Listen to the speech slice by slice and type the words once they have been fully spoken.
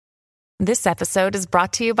This episode is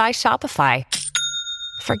brought to you by Shopify.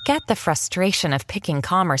 Forget the frustration of picking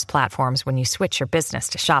commerce platforms when you switch your business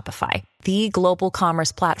to Shopify, the global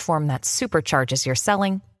commerce platform that supercharges your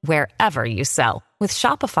selling wherever you sell. With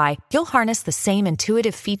Shopify, you'll harness the same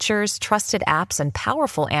intuitive features, trusted apps, and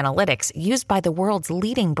powerful analytics used by the world's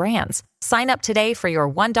leading brands. Sign up today for your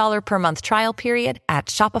 $1 per month trial period at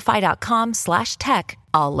shopify.com/tech,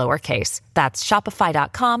 all lowercase. That's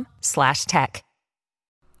shopify.com/tech.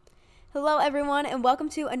 Hello, everyone, and welcome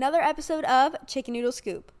to another episode of Chicken Noodle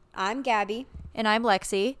Scoop. I'm Gabby. And I'm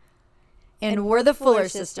Lexi. And we're the Fuller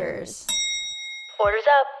Sisters. Orders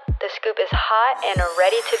up. The scoop is hot and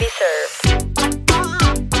ready to be served.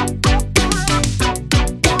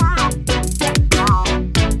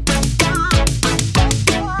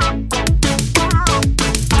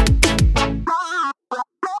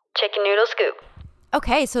 Chicken Noodle Scoop.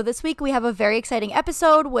 Okay, so this week we have a very exciting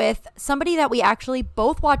episode with somebody that we actually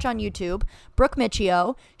both watch on YouTube, Brooke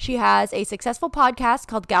Miccio. She has a successful podcast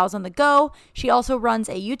called Gals on the Go. She also runs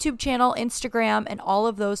a YouTube channel, Instagram, and all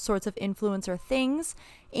of those sorts of influencer things.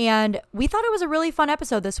 And we thought it was a really fun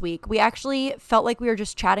episode this week. We actually felt like we were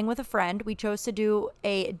just chatting with a friend. We chose to do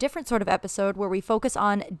a different sort of episode where we focus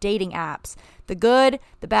on dating apps, the good,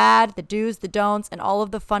 the bad, the do's, the don'ts, and all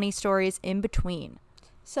of the funny stories in between.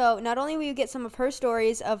 So not only will you get some of her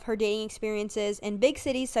stories of her dating experiences in big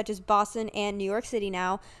cities such as Boston and New York City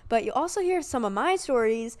now, but you'll also hear some of my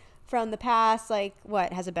stories from the past, like,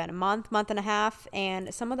 what has it been, a month and a half,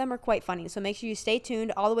 and some of them are quite funny. So make sure you stay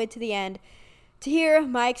tuned all the way to the end to hear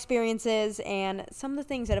my experiences and some of the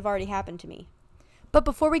things that have already happened to me. But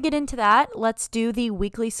before we get into that, let's do the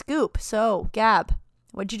weekly scoop. So, Gab,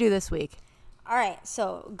 what'd you do this week? All right,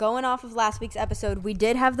 so going off of last week's episode, we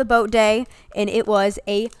did have the boat day, and it was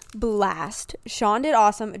a blast. Sean did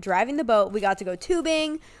awesome driving the boat. We got to go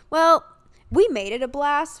tubing. Well, we made it a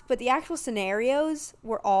blast, but the actual scenarios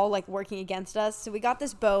were all, like, working against us. So we got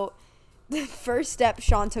this boat. The first step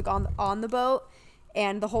Sean took on the boat,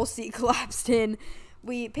 and the whole seat collapsed in.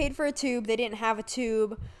 We paid for a tube. They didn't have a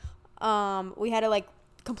tube. We had to, like,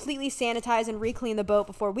 completely sanitize and re-clean the boat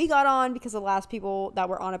before we got on because the last people that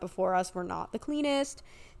were on it before us were not the cleanest.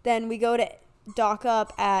 Then we go to dock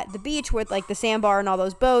up at the beach with, like, the sandbar and all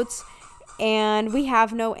those boats, and we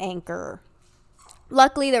have no anchor.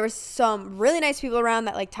 Luckily, there were some really nice people around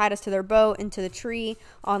that, like, tied us to their boat and to the tree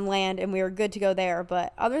on land, and we were good to go there.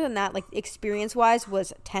 But other than that, like, experience-wise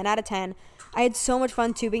was 10 out of 10. I had so much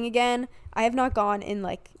fun tubing again. I have not gone in,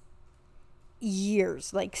 like,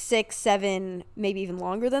 years, like 6, 7, maybe even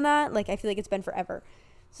longer than that. Like, I feel like it's been forever.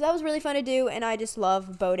 So that was really fun to do, and I just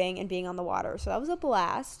love boating and being on the water. So that was a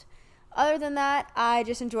blast. Other than that, I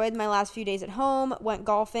just enjoyed my last few days at home, went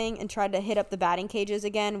golfing, and tried to hit up the batting cages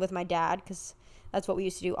again with my dad because that's what we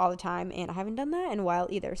used to do all the time, and I haven't done that in a while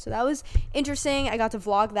either. So that was interesting. I got to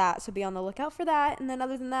vlog that, so be on the lookout for that. And then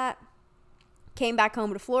other than that, came back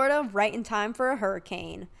home to Florida right in time for a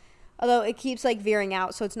hurricane. Although it keeps, like, veering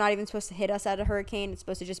out, so it's not even supposed to hit us at a hurricane. It's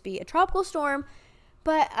supposed to just be a tropical storm.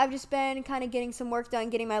 But I've just been kind of getting some work done,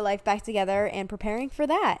 getting my life back together, and preparing for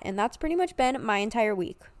that. And that's pretty much been my entire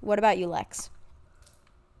week. What about you, Lex?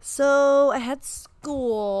 So I had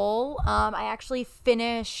school. I actually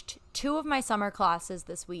finished 2 of my summer classes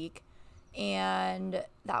this week, and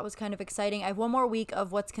that was kind of exciting. I have one more week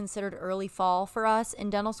of what's considered early fall for us in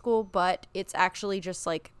dental school, but it's actually just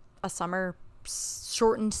like a summer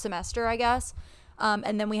shortened semester, I guess.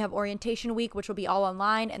 And then we have orientation week, which will be all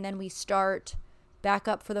online, and then we start back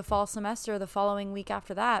up for the fall semester the following week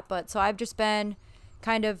after that. But so I've just been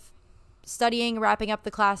kind of studying, wrapping up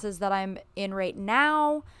the classes that I'm in right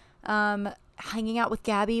now, hanging out with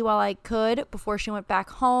Gabby while I could before she went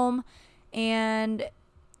back home, and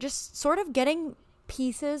just sort of getting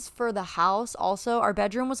pieces for the house. Also, our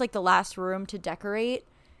bedroom was like the last room to decorate,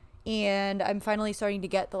 and I'm finally starting to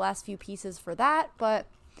get the last few pieces for that, but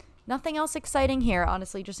nothing else exciting here,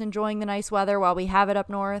 honestly. Just enjoying the nice weather while we have it up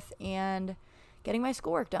north and getting my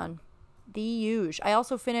schoolwork done. The huge. I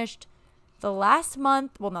also finished the last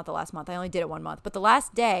month, well, not the last month, I only did it 1 month, but the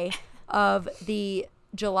last day of the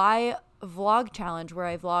July vlog challenge where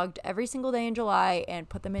I vlogged every single day in July and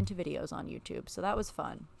put them into videos on YouTube. So that was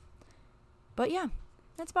fun. But yeah,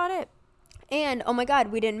 that's about it. And, oh my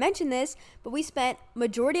God, we didn't mention this, but we spent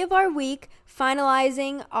majority of our week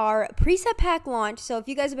finalizing our preset pack launch. So if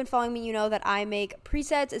you guys have been following me, you know that I make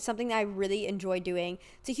presets. It's something that I really enjoy doing.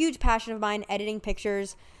 It's a huge passion of mine, editing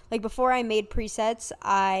pictures. Like, before I made presets,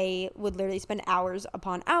 I would literally spend hours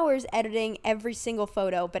upon hours editing every single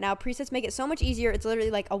photo. But now presets make it so much easier. It's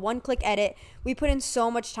literally like a one-click edit. We put in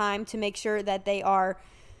so much time to make sure that they are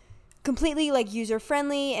completely like user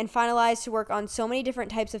friendly and finalized to work on so many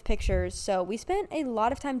different types of pictures. So we spent a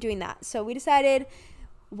lot of time doing that. So we decided,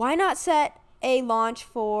 why not set a launch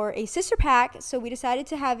for a sister pack? So we decided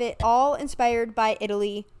to have it all inspired by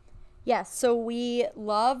Italy. Yes, so we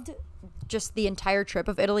loved just the entire trip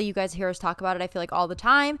of Italy. You guys hear us talk about it, I feel like, all the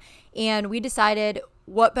time. And we decided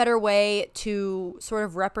what better way to sort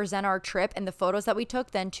of represent our trip and the photos that we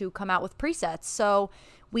took than to come out with presets. So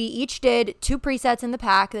we each did 2 presets in the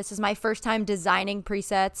pack. This is my first time designing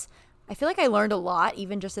presets. I feel like I learned a lot,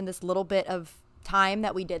 even just in this little bit of time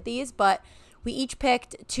that we did these. But we each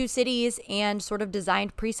picked 2 cities and sort of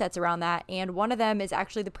designed presets around that. And one of them is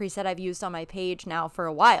actually the preset I've used on my page now for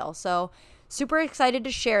a while. So super excited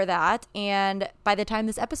to share that. And by the time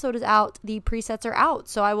this episode is out, the presets are out.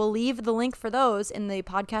 So I will leave the link for those in the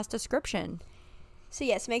podcast description. So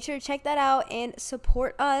yes, make sure to check that out and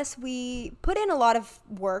support us. We put in a lot of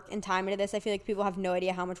work and time into this. I feel like people have no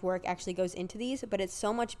idea how much work actually goes into these, but it's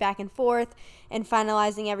so much back and forth and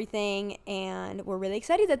finalizing everything, and we're really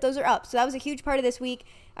excited that those are up. So that was a huge part of this week.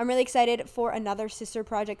 I'm really excited for another sister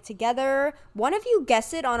project together. One of you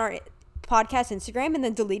guessed it on our podcast Instagram and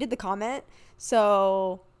then deleted the comment.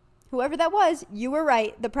 So whoever that was, you were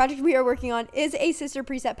right. The project we are working on is a sister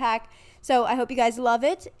preset pack. So I hope you guys love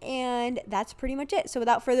it, and that's pretty much it. So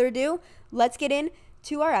without further ado, let's get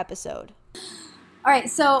into our episode. All right,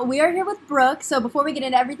 so we are here with Brooke. So before we get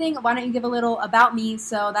into everything, why don't you give a little about me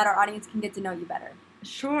so that our audience can get to know you better?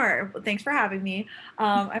 Sure. Well, thanks for having me.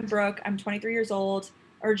 I'm Brooke. I'm 23 years old,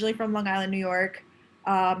 originally from Long Island, New York.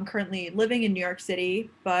 Currently living in New York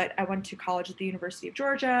City, but I went to college at the University of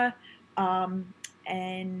Georgia.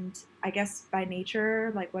 And I guess by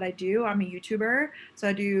nature, like what I do, I'm a YouTuber. So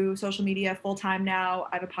I do social media full time now.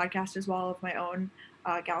 I have a podcast as well of my own,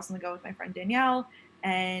 Gals on the Go with my friend Danielle.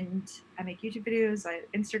 And I make YouTube videos,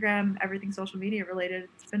 Instagram, everything social media related.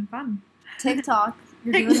 It's been fun. TikTok.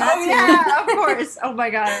 You're doing that too. Yeah, of course. Oh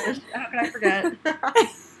my gosh. How could I forget?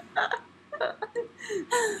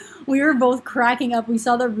 We were both cracking up. We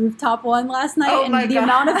saw the rooftop one last night, and the God.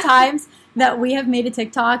 amount of times that we have made a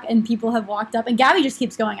TikTok and people have walked up, and Gabby just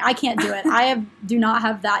keeps going. I can't do it. Do not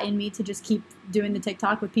have that in me to just keep doing the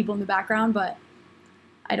TikTok with people in the background, but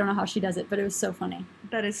I don't know how she does it, but it was so funny.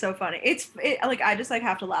 That is so funny. Like I just like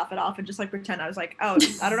have to laugh it off and just like pretend I was like, oh,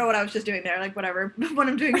 I don't know what I was just doing there, like whatever, when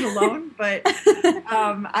I'm doing it alone. But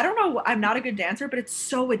I don't know. I'm not a good dancer, but it's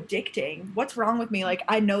so addicting. What's wrong with me? Like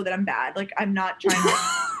I know that I'm bad. Like I'm not trying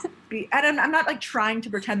to be, and I'm not like trying to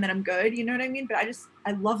pretend that I'm good. You know what I mean? But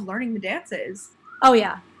I love learning the dances. Oh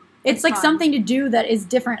yeah, it's like fun. something to do that is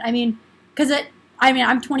different. I mean,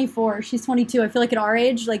 I'm 24. She's 22. I feel like at our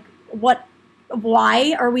age, like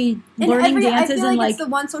why are we learning dances? I feel and like it's the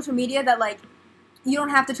one social media that like you don't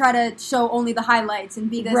have to try to show only the highlights and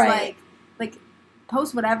be this like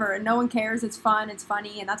post whatever, and no one cares. It's fun, it's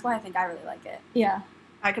funny, and that's why I think I really like it. Yeah,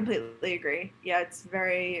 I completely agree. Yeah, it's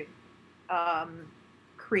very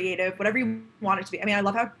creative, whatever you want it to be. I mean, I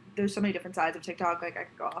love how there's so many different sides of TikTok. Like I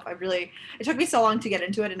could go off. It took me so long to get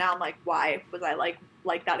into it, and now I'm like, why was I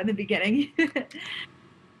like that in the beginning?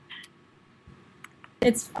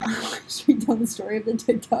 Should we tell the story of the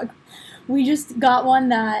TikTok? We just got one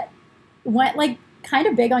that went like kind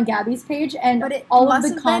of big on Gabby's page, and But it all must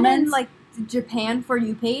of the have comments, been in, like the Japan For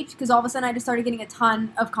You page, because all of a sudden I just started getting a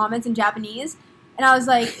ton of comments in Japanese, and I was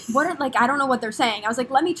like, I don't know what they're saying. I was like,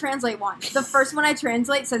 let me translate one. The first one I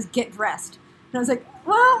translate says "get dressed," and I was like,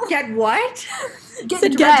 well, Get what?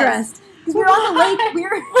 Get dressed. Because we were on the lake.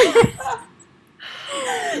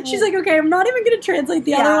 She's like, okay, I'm not even going to translate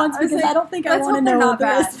the other ones because I don't think I let's want to hope they're know not what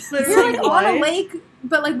bad. this. We were Literally, like on a what? lake,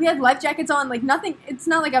 but like we had life jackets on, like nothing. It's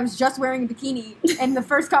not like I was just wearing a bikini. And the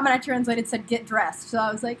first comment I translated said "get dressed," so I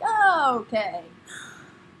was like, oh, okay.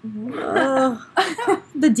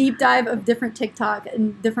 The deep dive of different TikTok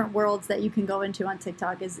and different worlds that you can go into on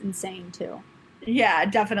TikTok is insane too. Yeah,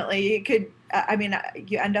 definitely. It could. I mean,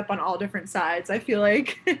 you end up on all different sides. I feel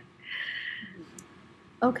like.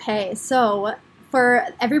 Okay, so for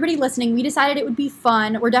everybody listening, we decided it would be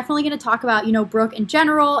fun. We're definitely going to talk about, Brooke in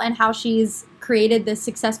general and how she's created this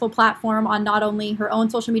successful platform on not only her own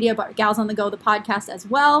social media, but Gals on the Go, the podcast as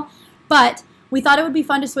well. But we thought it would be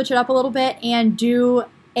fun to switch it up a little bit and do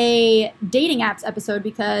a dating apps episode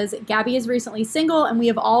because Gabby is recently single and we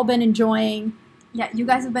have all been enjoying Yeah, you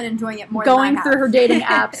guys have been enjoying it more going than I have. through her dating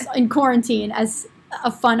apps in quarantine as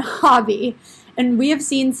a fun hobby. And we have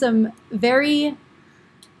seen some very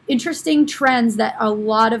interesting trends that a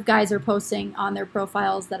lot of guys are posting on their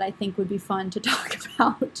profiles that I think would be fun to talk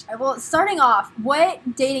about. Well, starting off,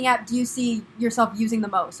 what dating app do you see yourself using the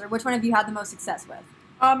most, or which one have you had the most success with?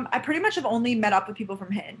 I pretty much have only met up with people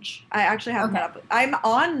from Hinge. I actually haven't met up with, I'm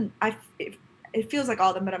on, it feels like all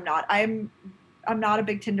of them, but I'm not. I'm not a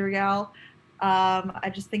big Tinder gal.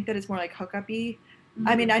 I just think that it's more like hookup-y.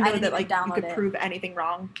 I mean, I know that like you could prove anything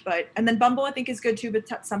wrong, and then Bumble I think is good too,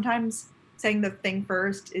 but sometimes saying the thing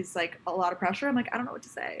first is like a lot of pressure. I'm like, I don't know what to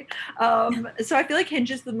say. So I feel like Hinge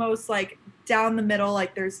is the most like down the middle.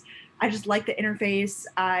 Like I just like the interface.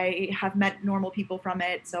 I have met normal people from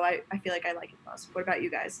it, so I feel like I like it most. What about you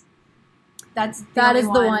guys? That is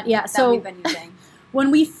the one. Yeah. So we've been using.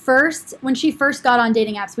 when she first got on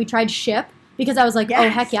dating apps, we tried Ship because I was like, oh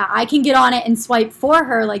heck yeah, I can get on it and swipe for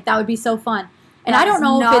her. Like that would be so fun. And I don't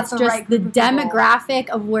know if it's just the demographic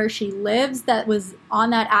of where she lives that was on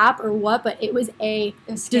that app or what, but it was a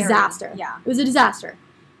disaster. Yeah. It was a disaster.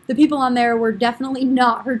 The people on there were definitely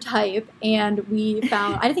not her type, and we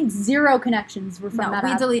found, I think, 0 connections were from that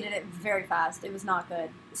app. We deleted it very fast. It was not good.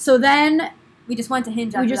 So then we just went to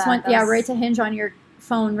Hinge after we just went, right to Hinge on your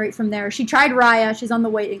phone right from there. She tried Raya. She's on the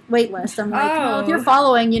wait list. I'm like, well, if you're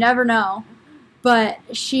following, you never know. But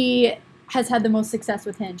she has had the most success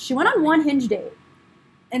with Hinge. She went on one Hinge date.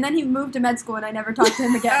 And then he moved to med school, and I never talked to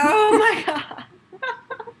him again. Oh, my God.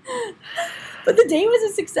 But the date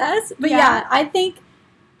was a success. But yeah,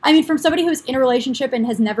 I mean, from somebody who's in a relationship and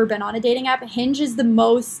has never been on a dating app, Hinge is the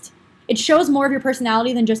most, it shows more of your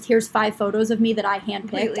personality than just here's 5 photos of me that I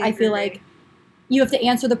handpicked. I feel like you have to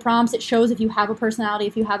answer the prompts. It shows if you have a personality,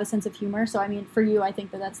 if you have a sense of humor. So, I mean, for you, I think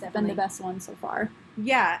that's been the best one so far.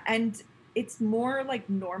 Yeah, and it's more like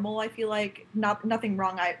normal. I feel like nothing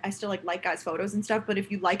wrong. I still like guys' photos and stuff, but if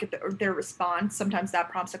you like it, their response, sometimes that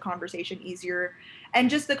prompts a conversation easier. And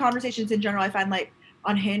just the conversations in general, I find like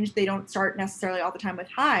on Hinge, they don't start necessarily all the time with,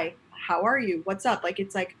 hi, how are you? What's up? Like,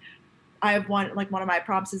 it's like, I have one of my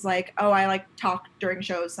prompts is like, oh, I like talk during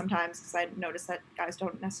shows sometimes because I notice that guys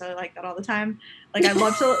don't necessarily like that all the time. Like, I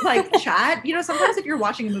love to like chat. You know, sometimes if you're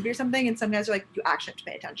watching a movie or something and some guys are like, you actually have to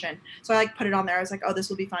pay attention. So I like put it on there. I was like, oh, this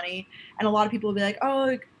will be funny. And a lot of people will be like, oh,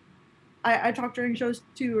 like, I talk during shows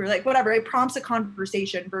too, or like whatever. It prompts a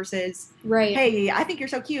conversation versus, hey, I think you're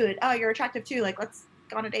so cute. Oh, you're attractive too. Like, let's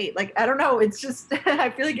go on a date. Like, I don't know. It's just,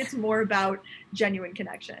 I feel like it's more about genuine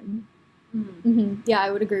connection. Mm-hmm. Yeah,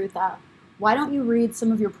 I would agree with that. Why don't you read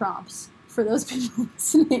some of your prompts for those people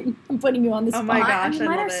listening? I'm putting you on the spot. Oh my gosh, mine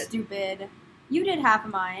I are love it. stupid. You did half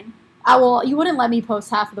of mine. Well, you wouldn't let me post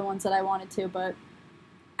half of the ones that I wanted to, but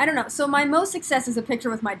I don't know. So my most success is a picture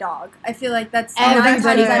with my dog. I feel like that's everybody 9 times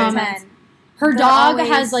out of comments. 10. Her dog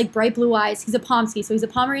has like bright blue eyes. He's a Pomsky, so he's a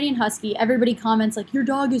Pomeranian Husky. Everybody comments like, your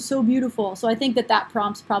dog is so beautiful. So I think that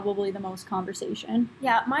prompts probably the most conversation.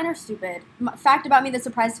 Yeah, mine are stupid. Fact about me that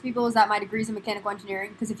surprises people is that my degree's in mechanical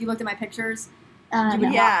engineering, because if you looked at my pictures, you would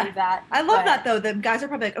not believe that. I love that though. The guys are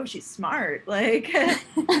probably like, oh, she's smart. Like.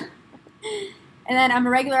 And then I'm a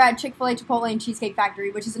regular at Chick-fil-A, Chipotle, and Cheesecake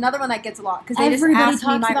Factory, which is another one that gets a lot because they just Everybody ask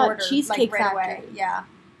me talks my about order Cheesecake like right Factory. away. Yeah.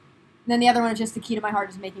 And then the other one is just the key to my heart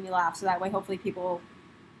is making me laugh, so that way hopefully people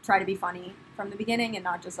try to be funny from the beginning and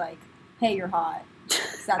not just like, hey, you're hot.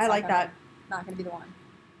 That's I like that. Not going to be the one.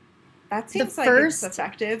 That seems like it's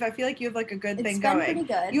effective. I feel like you have like a good thing going. It's been pretty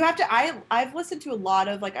good. You have to. I've listened to a lot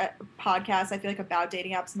of like podcasts. I feel like about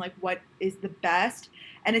dating apps and like what is the best.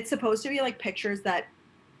 And it's supposed to be like pictures that,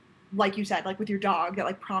 like you said, like with your dog, that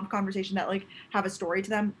like prompt conversation that like have a story to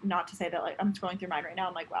them. Not to say that like I'm scrolling through mine right now.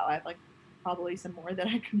 I'm like, wow, I have like probably some more that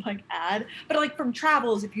I can like add. But like from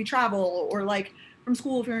travels, if you travel, or like from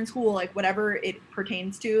school if you're in school, like whatever it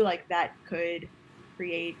pertains to, like that could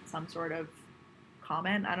create some sort of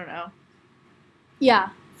comment. I don't know. Yeah,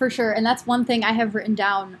 for sure. And that's one thing I have written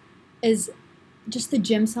down is just the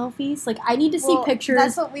gym selfies. Like, I need to see pictures.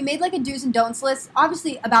 That's what we made, like a do's and don'ts list,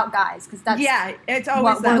 obviously about guys, because that's it's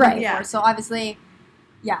always what we're looking for. So obviously,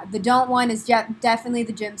 yeah, the don't one is definitely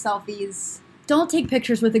the gym selfies. Don't take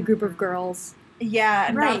pictures with a group of girls. Yeah,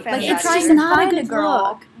 and right. Like it's just not a good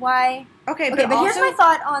girl. look. Why? Okay, but also, here's my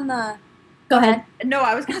thought on the. Go ahead. No,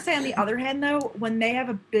 I was gonna say on the other hand though, when they have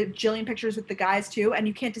a bajillion pictures with the guys too, and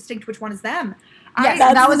you can't distinguish which one is them. Yes,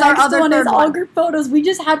 that was our other one. Third is one. all group photos. We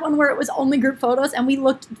just had one where it was only group photos, and we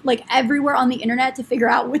looked like everywhere on the internet to figure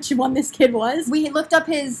out which one this kid was. We looked up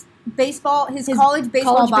his college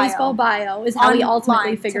baseball bio is how we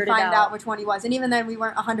ultimately figured it out. To find out which one he was, and even then we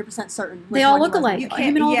weren't 100% certain. They all look alike. You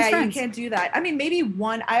can't do that. I mean, maybe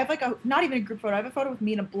one. I have like not even a group photo. I have a photo with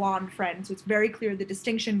me and a blonde friend, so it's very clear the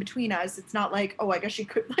distinction between us. It's not like, oh, I guess she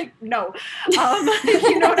could like no,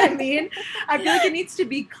 you know what I mean? I feel like it needs to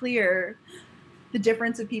be clear the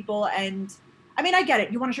difference of people. And I mean, I get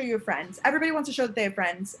it. You want to show you have friends. Everybody wants to show that they have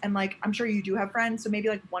friends. And like, I'm sure you do have friends. So maybe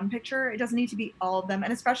like one picture, it doesn't need to be all of them.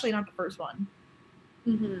 And especially not the first one.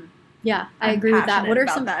 Mm-hmm. Yeah, I I'm agree with that. What are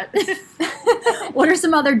passionate some about that? what are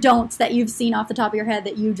some other don'ts that you've seen off the top of your head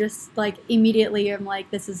that you just like immediately am like,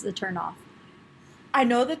 this is a turn off? I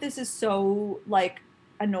know that this is so like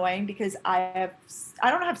annoying because I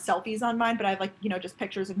don't have selfies on mine, but I have like, just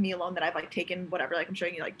pictures of me alone that I've like taken, whatever, like I'm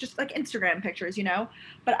showing you, like just like Instagram pictures,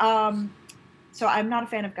 but so I'm not a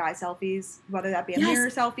fan of guy selfies, whether that be a mirror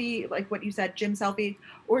selfie, like what you said, gym selfie,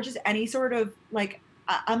 or just any sort of like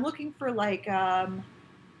I'm looking for like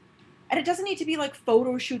and it doesn't need to be like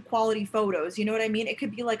photo shoot quality photos. You know what I mean? It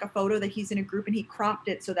could be like a photo that he's in a group and he cropped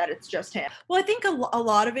it so that it's just him. Well, I think a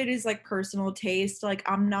lot of it is like personal taste. Like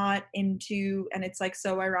I'm not into, and it's like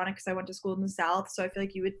so ironic because I went to school in the South. So I feel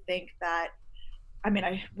like you would think that, I mean,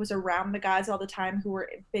 I was around the guys all the time who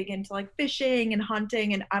were big into like fishing and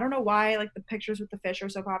hunting. And I don't know why like the pictures with the fish are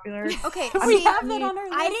so popular. Okay, We have that on our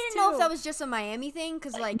list I didn't know if too. that was just a Miami thing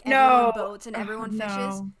because like No. everyone boats and everyone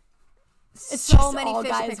fishes. No. It's So just many all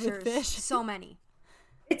fish guys pictures. with fish. So many.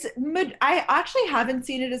 I actually haven't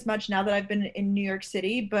seen it as much now that I've been in New York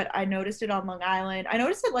City, but I noticed it on Long Island. I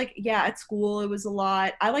noticed it like, yeah, at school it was a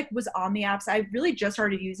lot. I like was on the apps. I really just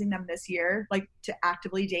started using them this year, like to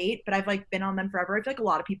actively date, but I've like been on them forever. I feel like a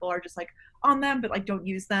lot of people are just like on them, but like don't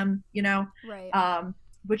use them, Right.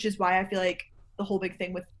 Which is why I feel like the whole big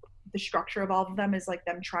thing with the structure of all of them is like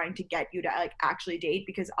them trying to get you to like actually date,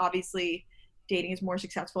 because obviously dating is more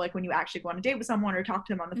successful like when you actually go on a date with someone or talk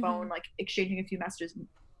to them on the phone. Like exchanging a few messages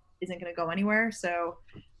isn't going to go anywhere. So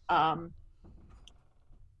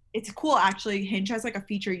it's cool actually. Hinge has like a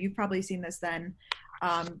feature, you've probably seen this then,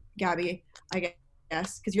 Gabby, I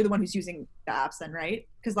guess, because you're the one who's using the apps then, right?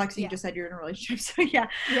 Because Lexi, you just said you're in a relationship, so yeah.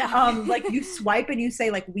 Like you swipe and you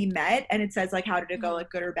say like we met, and it says like how did it go, like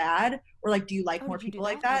good or bad, or like do you like more Did you do people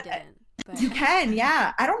like I that? didn't, but- You can,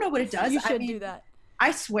 yeah. I don't know what it does. You should I mean, do that.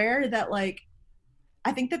 I swear that like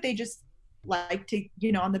I think that they just like to,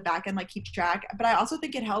 on the back end like keep track, but I also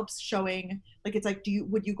think it helps showing like it's like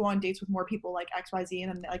would you go on dates with more people like XYZ,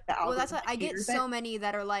 and then like the algorithm. Well, that's what I get caters so it. many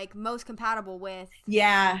that are like most compatible with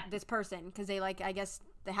Yeah. this person because they like, I guess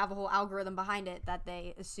they have a whole algorithm behind it that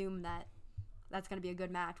they assume that that's going to be a good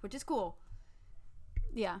match, which is cool.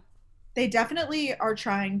 Yeah. They definitely are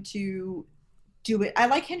trying to do it. I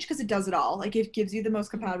like Hinge because it does it all. Like it gives you the most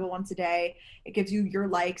compatible once a day. It gives you your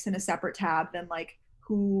likes in a separate tab, then like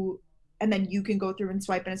and then you can go through and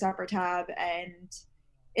swipe in a separate tab, and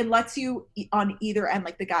it lets you on either end,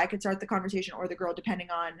 like the guy could start the conversation or the girl, depending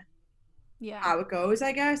on how it goes,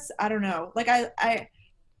 I guess. I don't know. Like I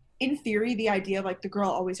in theory, the idea of like the girl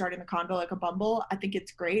always starting the convo like a Bumble, I think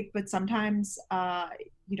it's great, but sometimes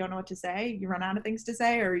you don't know what to say. You run out of things to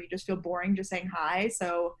say, or you just feel boring just saying hi.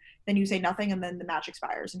 So then you say nothing, and then the match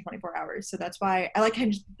expires in 24 hours. So that's why I like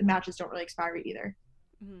Hinge. The matches don't really expire either.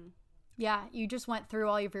 Mm-hmm. Yeah, you just went through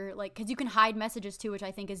all of your, like, because you can hide messages too, which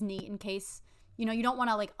I think is neat in case, you don't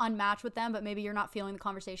want to, like, unmatch with them, but maybe you're not feeling the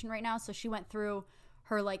conversation right now. So she went through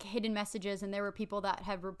her, like, hidden messages, and there were people that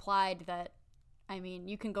have replied that, I mean,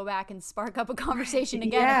 you can go back and spark up a conversation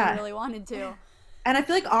again if you really wanted to. And I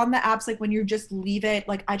feel like on the apps, like, when you just leave it,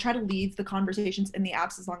 like, I try to leave the conversations in the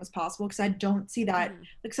apps as long as possible, because I don't see that.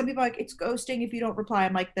 Like, some people are like, it's ghosting if you don't reply.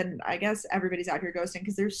 I'm like, then I guess everybody's out here ghosting,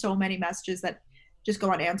 because there's so many messages that just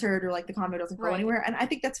go unanswered, or like the convo doesn't go anywhere, and I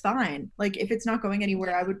think that's fine. Like if it's not going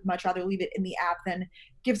anywhere, I would much rather leave it in the app than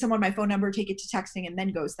give someone my phone number, take it to texting, and then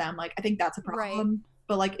ghost them. Like I think that's a problem.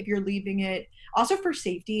 But like if you're leaving it, also for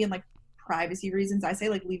safety and like privacy reasons, I say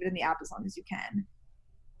like leave it in the app as long as you can.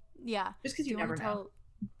 Yeah, just because you never know. Tell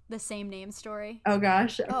the same name story? Oh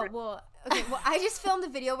gosh. Oh well, okay. Well, I just filmed a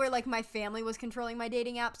video where like my family was controlling my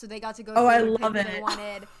dating app, so they got to go. Oh, I pick love what it. They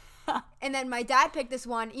wanted. And then my dad picked this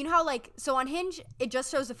one. You know how like, so on Hinge it just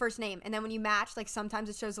shows the first name, and then when you match, like sometimes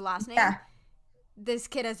it shows the last name. Yeah. This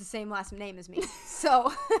kid has the same last name as me,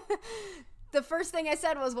 so the first thing I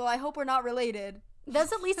said was, well, I hope we're not related.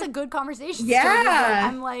 That's at least a good conversation Yeah. starter.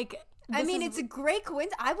 I'm like, I mean, it's a great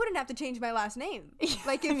coincidence. I wouldn't have to change my last name.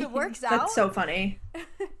 Like, if it works out. That's so funny.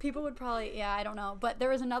 People would probably, I don't know. But there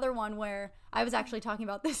was another one where I was actually talking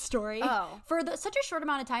about this story. Oh. For such a short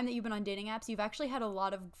amount of time that you've been on dating apps, you've actually had a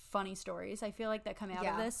lot of funny stories, I feel like, that come out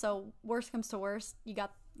of this. So worst comes to worst, you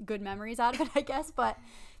got good memories out of it, I guess. But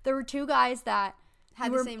there were two guys that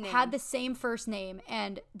had the same name. Had the same first name,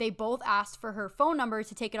 and they both asked for her phone number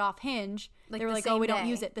to take it off Hinge. They were like, oh, we don't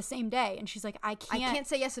use it, the same day. And she's like, I can't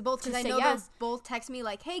say yes to both because I know they'll both text me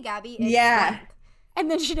like, hey, Gabby, it's blank.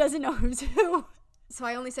 And then she doesn't know who's who. So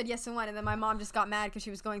I only said yes to one, and then my mom just got mad because she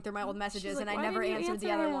was going through my old messages, like, and I never answered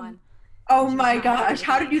the other one. Oh my gosh.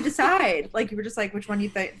 How did you decide? Like, you were just like, which one you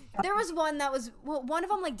think? There was one that was, well, one of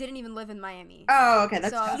them like didn't even live in Miami. Oh, okay.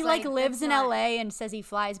 That's So I tough. was He like like, lives that's in not- LA and says he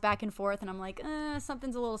flies back and forth, and I'm like,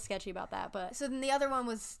 something's a little sketchy about that. But So then the other one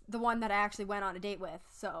was the one that I actually went on a date with.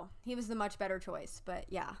 So he was the much better choice. But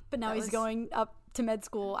yeah. now that he's was- going up to med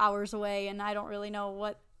school hours away, and I don't really know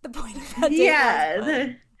what the point of that date Yeah. was,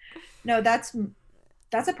 but- No, that's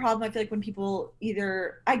a problem. I feel like when people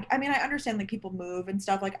either, I mean, I understand like people move and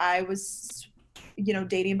stuff. Like I was,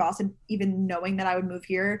 dating in Boston, even knowing that I would move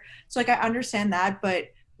here. So like I understand that, but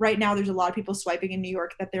right now there's a lot of people swiping in New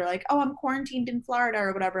York that they're like, oh, I'm quarantined in Florida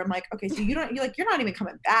or whatever. I'm like, okay, so you're not even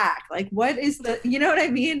coming back. Like, what is you know what I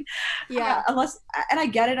mean? Yeah. Unless, and I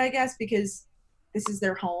get it, I guess, because this is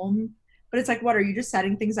their home. But it's like, what, are you just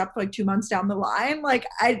setting things up for like 2 months down the line? Like,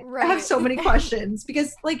 I have so many questions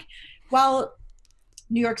because like, while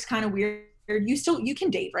New York's kind of weird, you can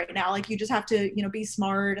date right now. Like, you just have to, be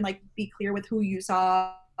smart and like be clear with who you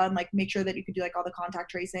saw and like make sure that you could do like all the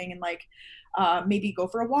contact tracing and like maybe go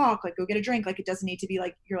for a walk, like go get a drink. Like, it doesn't need to be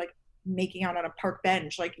like you're like making out on a park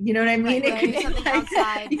bench. Like, you know what I mean? Right, It could do be something like,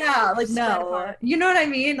 outside, yeah, like spread no, apart. you know what I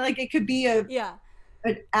mean? Like, it could be Yeah.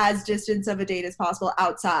 as distance of a date as possible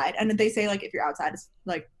outside. And they say like if you're outside it's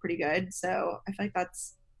like pretty good. So I feel like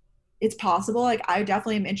it's possible. Like, I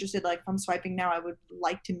definitely am interested. Like, if I'm swiping now, I would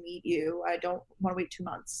like to meet you. I don't want to wait 2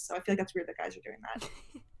 months. So I feel like that's weird that guys are doing that.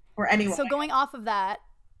 Or anyone. So going off of that,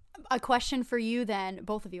 a question for you then,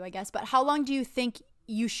 both of you, I guess, but how long do you think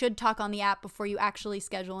you should talk on the app before you actually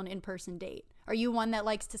schedule an in-person date? Are you one that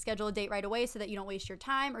likes to schedule a date right away so that you don't waste your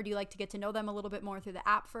time, or do you like to get to know them a little bit more through the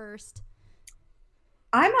app first?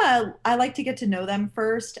 I like to get to know them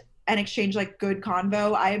first and exchange like good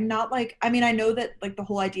convo. I am not like, I mean, I know that like the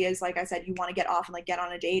whole idea is, like I said, you want to get off and like get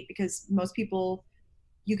on a date, because most people,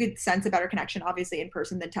 you could sense a better connection obviously in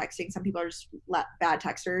person than texting. Some people are just bad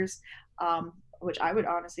texters, which I would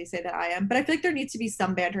honestly say that I am. But I feel like there needs to be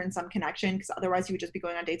some banter and some connection, because otherwise you would just be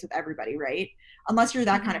going on dates with everybody, right? Unless you're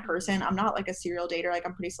that kind of person. I'm not like a serial dater. Like,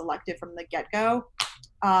 I'm pretty selective from the get-go.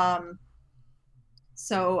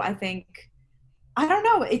 So I think, I don't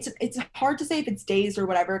know. It's hard to say if it's days or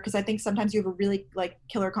whatever, because I think sometimes you have a really like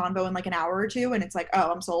killer convo in like an hour or two and it's like,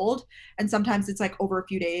 oh, I'm sold. And sometimes it's like over a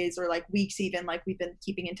few days or like weeks even, like we've been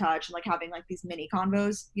keeping in touch and like having like these mini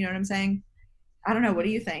convos. You know what I'm saying? I don't know. What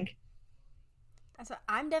do you think? So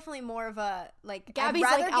I'm definitely more of a like, Gabby's I'd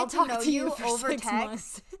rather like, I'll get to talk know to you you for over 6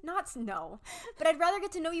 text. months. But I'd rather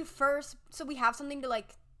get to know you first so we have something to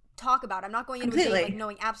like talk about. I'm not going into a Completely. date like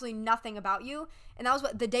knowing absolutely nothing about you. And that was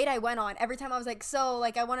what the date I went on. Every time I was like, so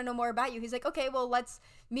like, I want to know more about you. He's like, okay, well, let's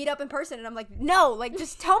meet up in person. And I'm like, no, like,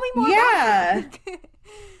 just tell me more Yeah. about you.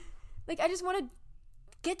 Like, I just want to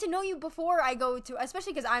get to know you before I go to,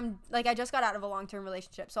 especially because I'm like, I just got out of a long-term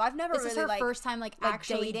relationship, so I've never This really is her like first time like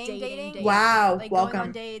actually dating. Wow. like Welcome. going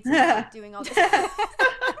on dates and like, doing all this.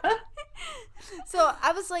 So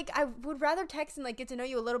I was like, I would rather text and like get to know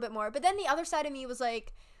you a little bit more. But then the other side of me was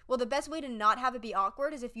like, well, the best way to not have it be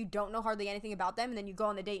awkward is if you don't know hardly anything about them, and then you go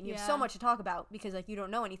on the date and you have so Yeah. much to talk about because like you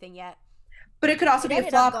don't know anything yet. But it could also It be a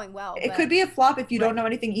ended up flop. going well, It but- could be a flop if you don't Right. know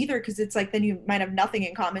anything either, because it's like then you might have nothing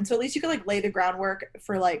in common. So at least you could like lay the groundwork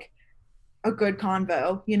for like a good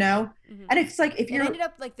convo, you know? Mhm. And it's like if It you're ended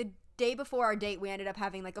up like the day before our date, we ended up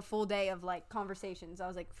having like a full day of like conversations. I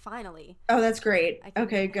was like, finally, oh, that's great. I can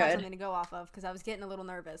Okay, have good. something to go off of because I was getting a little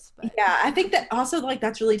nervous. But Yeah, I think that also like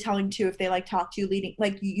that's really telling too if they like talk to you leading,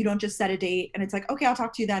 like you don't just set a date and it's like, okay, I'll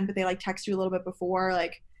talk to you then, but they like text you a little bit before,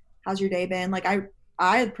 like, how's your day been? Like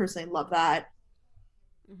I personally love that.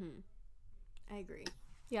 I agree.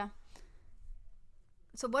 Yeah.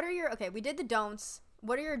 So what are your, okay, we did the don'ts.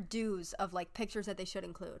 What are your do's of like pictures that they should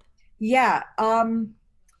include? Yeah.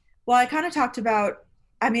 Well, I kind of talked about,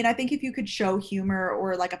 I mean, I think if you could show humor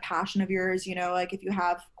or like a passion of yours, you know, like if you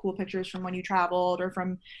have cool pictures from when you traveled or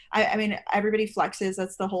from, I mean, everybody flexes.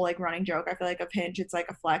 That's the whole like running joke. I feel like of Hinge, it's like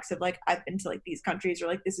a flex of like, I've been to like these countries, or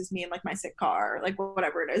like, this is me in like my sick car, or like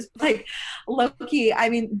whatever it is. Like low key, I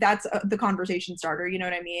mean, that's the conversation starter. You know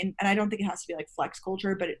what I mean? And I don't think it has to be like flex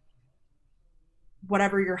culture, but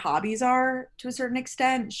whatever your hobbies are to a certain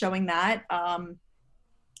extent, showing that.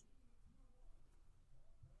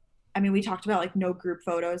 I mean, we talked about like no group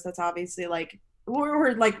photos. That's obviously like,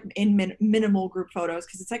 or like in minimal group photos,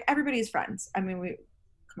 because it's like everybody's friends. I mean,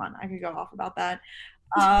 come on, I could go off about that.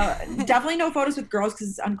 Definitely no photos with girls, because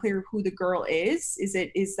it's unclear who the girl is. Is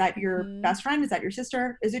that your best friend? Is that your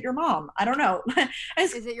sister? Is it your mom? I don't know.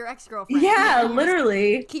 Is it your ex-girlfriend? Yeah, You're just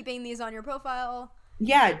literally. keeping these on your profile.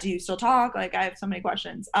 Yeah, do you still talk? Like, I have so many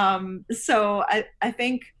questions. So I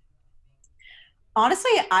think,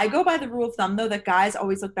 honestly, I go by the rule of thumb though that guys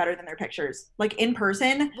always look better than their pictures. Like in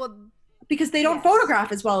person, Well, because they don't Yes.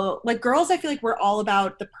 photograph as well. Like girls, I feel like we're all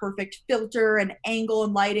about the perfect filter and angle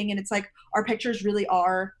and lighting, and it's like our pictures really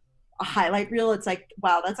are a highlight reel. It's like,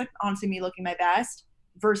 wow, that's like honestly me looking my best.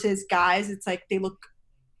 Versus guys, it's like they look,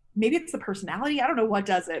 maybe it's the personality. I don't know what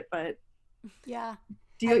does it, but Yeah.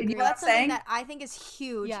 do you know Well, what I'm that's something saying? that I think is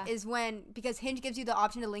huge. Yeah. Is when, because Hinge gives you the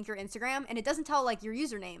option to link your Instagram, and it doesn't tell like your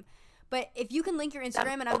username. But if you can link your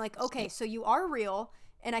Instagram, and I'm like, okay, so you are real,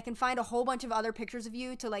 and I can find a whole bunch of other pictures of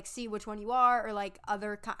you to like see which one you are, or like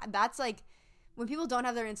that's like when people don't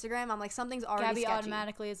have their Instagram, I'm like, something's already Gabby sketchy.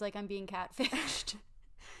 automatically is like, I'm being catfished.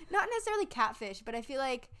 Not necessarily catfish, but I feel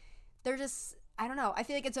like they're just, I don't know. I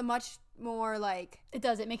feel like it's a much more like, It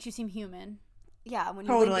does. It makes you seem human. yeah, when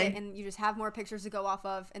you Totally. link it and you just have more pictures to go off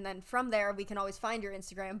of, and then from there we can always find your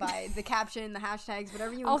Instagram by the caption, the hashtags,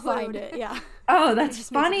 whatever you I'll include. find it. Yeah. Oh, that's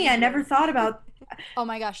just makes it funny. I easier. never thought about. Oh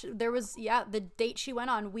my gosh. There was, the date she went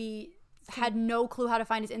on, we had no clue how to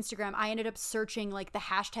find his Instagram. I ended up searching like the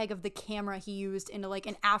hashtag of the camera he used into like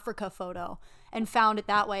an Africa photo and found it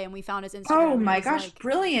that way, and we found his Instagram. Oh and it my was, gosh, like-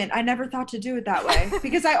 brilliant. I never thought to do it that way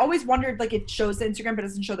because I always wondered like it shows the Instagram but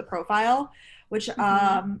doesn't show the profile, which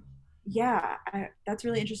yeah, that's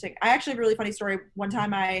really interesting. I actually have a really funny story. One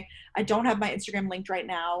time I don't have my Instagram linked right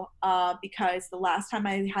now because the last time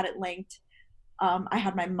I had it linked, I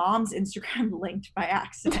had my mom's Instagram linked by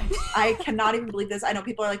accident. I cannot even believe this. I know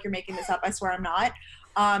people are like, you're making this up. I swear I'm not.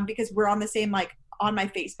 Because we're on the same, like on my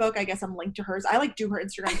Facebook, I guess I'm linked to hers. I like do her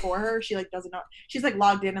Instagram for her. She like doesn't know. She's like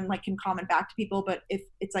logged in and like can comment back to people. But if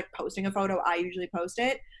it's like posting a photo, I usually post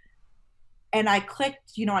it. And I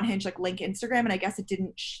clicked, on Hinge, like link Instagram, and I guess it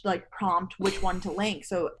didn't like prompt which one to link.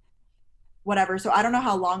 So whatever. So I don't know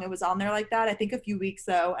how long it was on there like that. I think a few weeks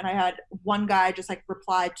though. And I had one guy just like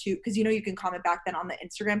replied to, because you can comment back then on the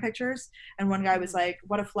Instagram pictures. And one guy was like,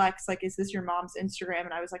 what a flex. Like, is this your mom's Instagram?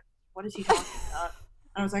 And I was like, what is he talking about?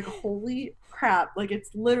 And I was like, holy crap. Like, it's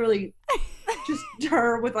literally just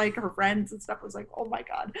her with like her friends and stuff. I was like, oh my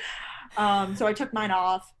God. So I took mine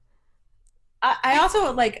off. I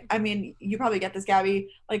also like, I mean, you probably get this, Gabby,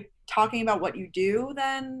 like talking about what you do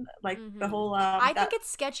then, like the whole I think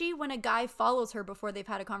it's sketchy when a guy follows her before they've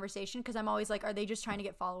had a conversation, because I'm always like, are they just trying to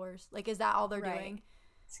get followers? Like, is that all they're Right. doing?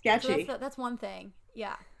 sketchy. So that's one thing.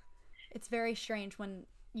 Yeah. It's very strange when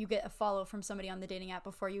you get a follow from somebody on the dating app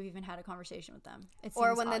before you even had a conversation with them. It Or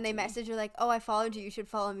seems when odd then they to me. message you like, oh, I followed you, you should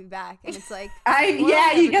follow me back. And it's like, You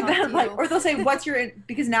never get talk that to like, you. or they'll say, what's your,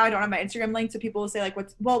 because now I don't have my Instagram link, so people will say like,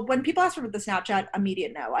 when people ask for the Snapchat,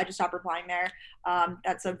 immediate no, I just stop replying there.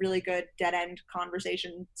 That's a really good dead end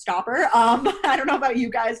conversation stopper. I don't know about you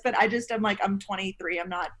guys, but I'm like, I'm 23, I'm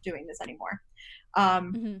not doing this anymore.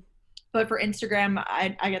 But for Instagram,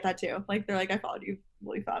 I get that too. Like, they're like, I followed you,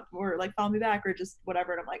 will you follow, or like follow me back, or just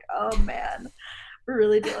whatever. And I'm like, oh man, we're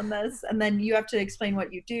really doing this. And then you have to explain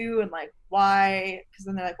what you do and like why, because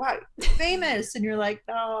then they're like, wow, you're famous, and you're like,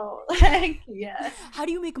 no, like, yeah. How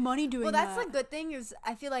do you make money doing well, that's that? the good thing is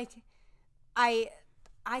I feel like I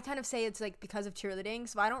kind of say it's like because of cheerleading,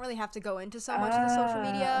 so I don't really have to go into so much of the social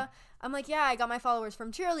media. I'm like, yeah, I got my followers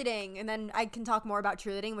from cheerleading, and then I can talk more about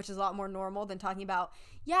cheerleading, which is a lot more normal than talking about,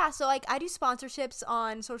 yeah, so like I do sponsorships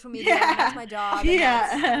on social media, and that's my job. And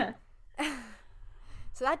Yeah.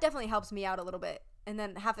 so that definitely helps me out a little bit. And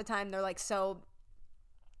then half the time they're like so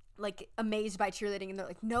like amazed by cheerleading, and they're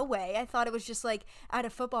like, no way, I thought it was just like at a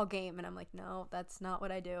football game. And I'm like, no, that's not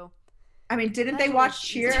what I do. I mean, didn't That's they always watch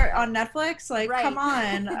easier. Cheer on Netflix? Like, Right. come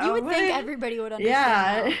on. You would think what? everybody would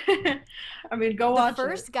understand. Yeah. now. I mean, go The watch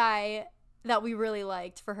first it. guy that we really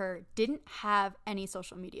liked for her didn't have any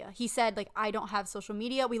social media. He said, like, I don't have social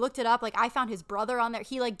media. We looked it up. Like, I found his brother on there.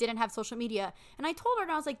 He, like, didn't have social media. And I told her,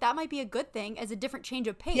 and I was like, that might be a good thing as a different change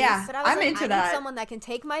of pace. Yeah. But I was I'm like, into I that. need someone that can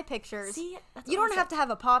take my pictures. See? That's You what don't I have said. to have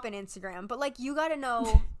a pop in Instagram, but like you gotta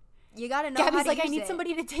know. You gotta know. Gabby's how to like, I use need it.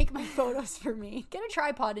 somebody to take my photos for me. Get a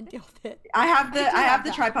tripod and deal with it. I have the have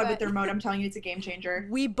that, tripod with but- the remote. I'm telling you, it's a game changer.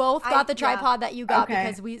 We both got the yeah. tripod that you got Okay.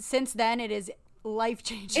 because since then it is life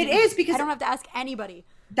changing. It is, because I don't have to ask anybody.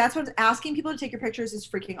 that's what asking people to take your pictures is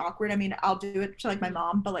freaking awkward. I mean, I'll do it to like my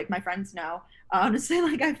mom, but like my friends know. Honestly,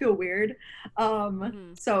 like I feel weird.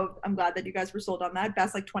 So I'm glad that you guys were sold on that.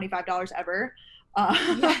 Best like $25 ever.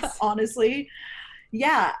 Yes. Honestly.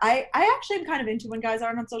 Yeah, I actually am kind of into when guys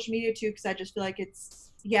aren't on social media too, because I just feel like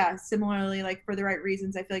it's, yeah, similarly, like for the right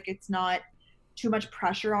reasons. I feel like it's not too much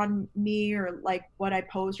pressure on me or like what I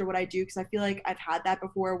post or what I do, because I feel like I've had that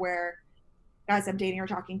before where guys I'm dating or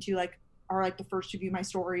talking to like are like the first to view my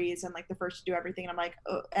stories and like the first to do everything, and I'm like,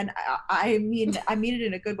 oh, and I mean it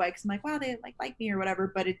in a good way, because I'm like, wow, they like me or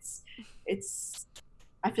whatever, but it's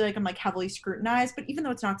I feel like I'm like heavily scrutinized, but even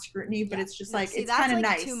though it's not scrutiny, but it's just like, See, it's kind of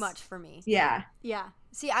like nice. too much for me. Yeah. Yeah.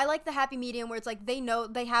 See, I like the happy medium where it's like they know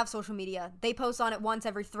they have social media. They post on it once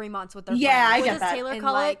every 3 months with their Yeah, friends. I What get does that. Taylor And,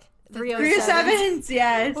 call like, it? the 307s,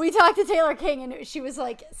 yes. We talked to Taylor King, and she was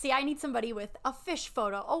like, see, I need somebody with a fish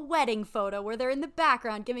photo, a wedding photo where they're in the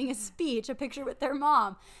background giving a speech, a picture with their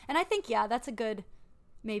mom. And I think, yeah, that's a good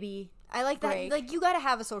maybe I like break. that. Like, you got to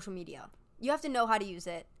have a social media. You have to know how to use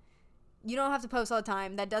it. You don't have to post all the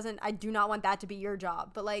time. I do not want that to be your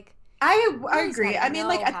job. But, like, I just agree. gotta I mean,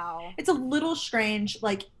 like, know how. it's a little strange,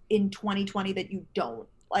 like, in 2020 that you don't.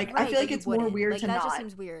 Like, I Right, feel like that you it's more wouldn't. weird Like, to that not. just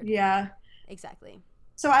seems weird. Yeah. Exactly.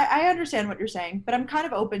 So I understand what you're saying, but I'm kind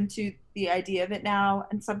of open to the idea of it now.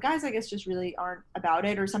 And some guys, I guess, just really aren't about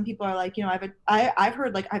it. Or some people are like, you know, I've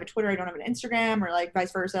heard, like, I have a Twitter, I don't have an Instagram, or, like,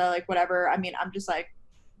 vice versa, like, whatever. I mean, I'm just, like,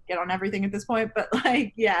 get on everything at this point. But,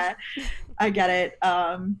 like, yeah, I get it.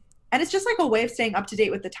 And it's just, like, a way of staying up to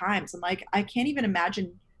date with the times. And, like, I can't even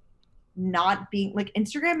imagine not being, like,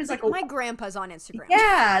 Instagram is, like, my grandpa's on Instagram.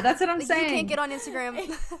 yeah, that's what I'm Like, saying. you can't get on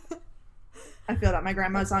Instagram. I feel that my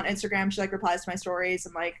grandma's on Instagram. She like replies to my stories.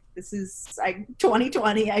 I'm like, this is like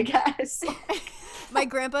 2020, I guess. My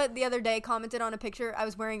grandpa the other day commented on a picture. I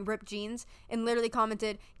was wearing ripped jeans and literally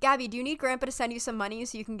commented, Gabby, do you need grandpa to send you some money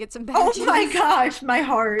so you can get some bad Oh jeans? my gosh, my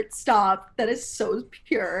heart, stop. That is so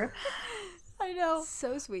pure. I know.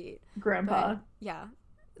 So sweet. Grandpa. But, yeah.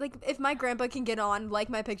 Like, if my grandpa can get on, like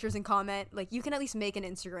my pictures and comment, like, you can at least make an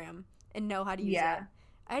Instagram and know how to use Yeah. it.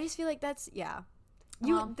 I just feel like that's, yeah.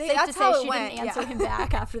 Safe That's to how say it she went. didn't answer Yeah. him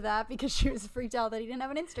back after that because she was freaked out that he didn't have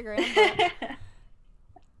an Instagram.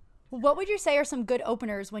 But what would you say are some good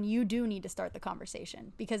openers when you do need to start the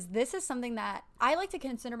conversation? Because this is something that I like to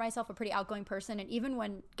consider myself a pretty outgoing person. And even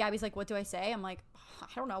when Gabby's like, what do I say? I'm like, I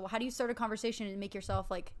don't know. How do you start a conversation and make yourself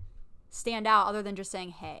like stand out other than just saying,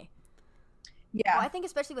 hey? Yeah. Well, I think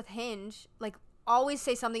especially with Hinge, like, always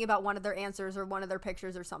say something about one of their answers or one of their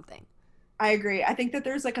pictures or something. I agree. I think that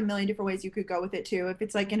there's like a million different ways you could go with it too. If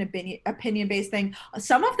it's like an opinion-based thing,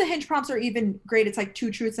 some of the Hinge prompts are even great. It's like 2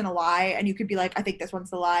 truths and a lie, and you could be like, I think this one's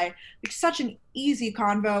the lie. Like, such an easy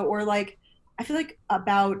convo. Or like, I feel like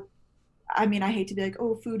I mean, I hate to be like,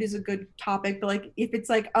 oh, food is a good topic, but like, if it's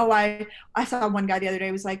like, oh, I saw one guy the other day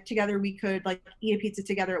was like, together we could like eat a pizza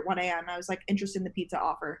together at 1 a.m. I was like interested in the pizza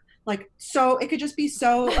offer. Like, so it could just be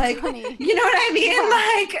so like, funny. you know what I mean?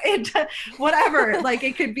 Yeah. Like, whatever. Like,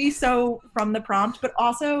 it could be so from the prompt, but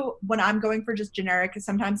also when I'm going for just generic, because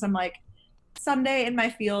sometimes I'm like Sunday in my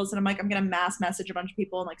feels, and I'm like, I'm gonna mass message a bunch of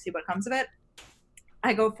people and like see what comes of it.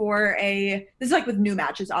 I go for this is like with new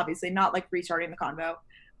matches, obviously, not like restarting the convo.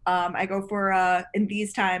 I go for in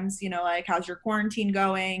these times, you know, like, how's your quarantine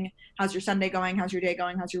going? How's your Sunday going? How's your day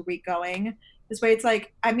going? How's your week going? This way, it's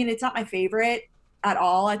like, I mean, it's not my favorite at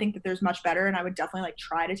all. I think that there's much better, and I would definitely like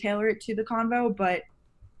try to tailor it to the convo,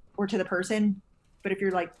 or to the person. But if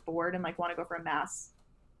you're like bored and like want to go for a mass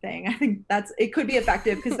thing, I think it could be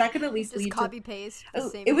effective, because that could at least Just lead copy to. paste. The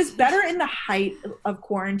same It was message. better in the height of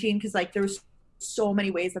quarantine, because like there was so many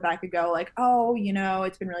ways that could go. Like, oh, you know,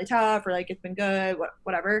 it's been really tough, or like it's been good,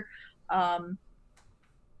 whatever.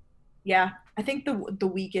 Yeah, I think the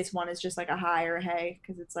weakest one is just like a hi or a hey,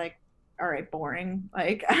 because it's like, all right, boring.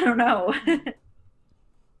 Like, I don't know.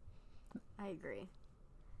 I agree.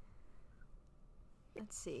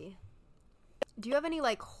 Let's see. Do you have any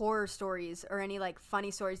like horror stories or any like funny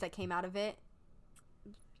stories that came out of it?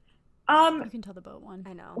 You can tell the boat one.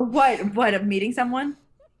 I know. What of meeting someone?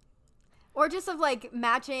 Or just of like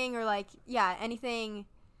matching or like, yeah, anything.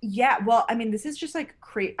 Yeah, well, I mean, this is just like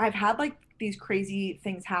I've had like these crazy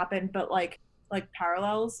things happen, but like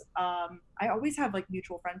parallels. I always have like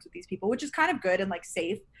mutual friends with these people, which is kind of good and like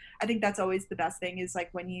safe. I think that's always the best thing, is like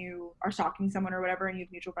when you are stalking someone or whatever and you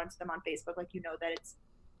have mutual friends with them on Facebook, like, you know that it's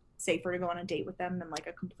safer to go on a date with them than like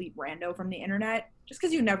a complete rando from the internet, just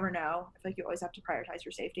because you never know. I feel like you always have to prioritize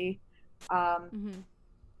your safety.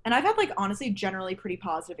 And I've had like honestly generally pretty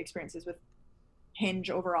positive experiences with Hinge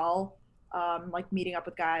overall. Like meeting up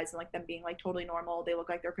with guys and like them being like totally normal. They look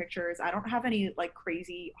like their pictures. I don't have any like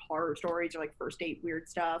crazy horror stories or like first date weird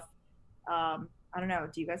stuff. I don't know.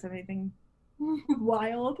 Do you guys have anything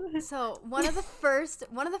wild? So one of the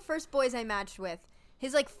first boys I matched with,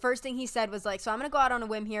 his like first thing he said was like, so I'm gonna go out on a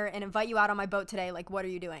whim here and invite you out on my boat today. Like, what are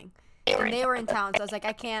you doing? And they were in town, so I was like,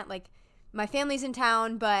 I can't. Like, my family's in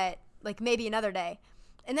town, but like maybe another day.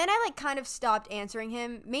 And then I like kind of stopped answering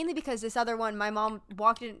him, mainly because this other one, my mom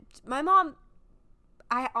on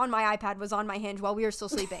my iPad was on my Hinge while we were still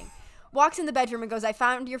sleeping. Walks in the bedroom and goes, I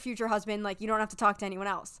found your future husband. Like, you don't have to talk to anyone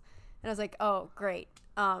else. And I was like, oh, great.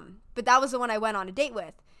 But that was the one I went on a date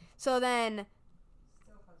with. So then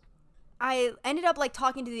I ended up like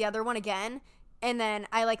talking to the other one again, and then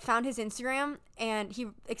I like found his Instagram and he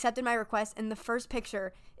accepted my request, and the first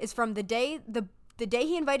picture is from the day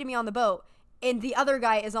he invited me on the boat, and the other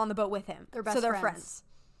guy is on the boat with him. They're best friends.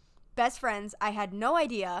 Best friends. I had no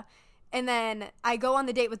idea. And then I go on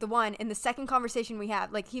the date with the one, and the second conversation we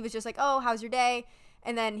have, like, he was just like, "Oh, how's your day?"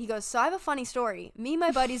 And then he goes, "So I have a funny story. Me and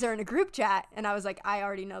my buddies are in a group chat." And I was like, I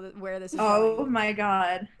already know where this is going. Oh my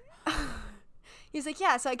God. He's like,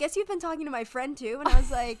 "Yeah, so I guess you've been talking to my friend too." And I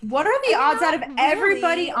was like, what are the odds out of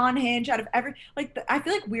everybody really. on Hinge, out of I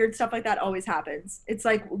feel like weird stuff like that always happens. It's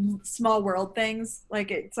like small world things.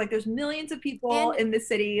 Like, it's like there's millions of people in the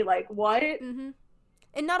city. Like, what? Mm-hmm.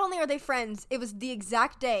 And not only are they friends, it was the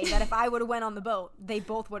exact day that if I would have went on the boat, they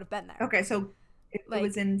both would have been there. Okay, so it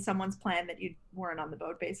was in someone's plan that you weren't on the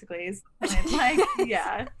boat, basically. Is like,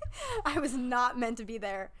 yeah. I was not meant to be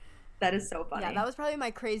there. That is so funny. Yeah, that was probably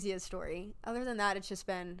my craziest story. Other than that, it's just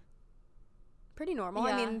been pretty normal.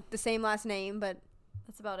 Yeah. I mean, the same last name, but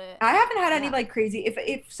that's about it. I haven't had any like crazy.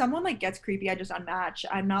 If someone like gets creepy, I just unmatch.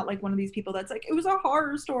 I'm not like one of these people that's like, it was a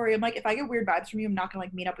horror story. I'm like, if I get weird vibes from you, I'm not gonna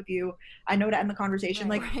like meet up with you. I know to end the conversation.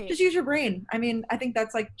 Right. Like, just use your brain. I mean, I think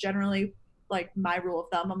that's like generally like my rule of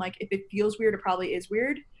thumb. I'm like, if it feels weird, it probably is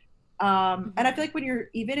weird. And I feel like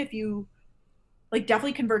even if you like,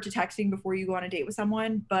 definitely convert to texting before you go on a date with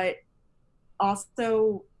someone, but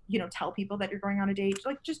also, you know, tell people that you're going on a date.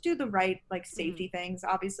 Like, just do the right like safety things.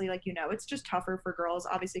 Obviously, like, you know, it's just tougher for girls,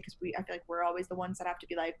 obviously, because I feel like we're always the ones that have to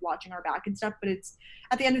be like watching our back and stuff. But it's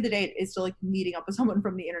at the end of the day, it's still like meeting up with someone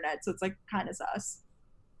from the internet, so it's like kind of sus.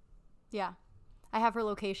 Yeah, I have her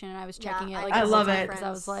location, and I was checking it. Like, I love it. because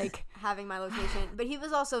I was like having my location, but he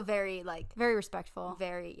was also very like very respectful.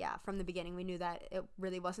 From the beginning, we knew that it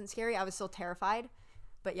really wasn't scary. I was still terrified.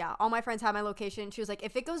 But yeah, all my friends had my location. She was like,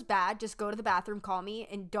 if it goes bad, just go to the bathroom, call me,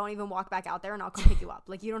 and don't even walk back out there, and I'll come pick you up.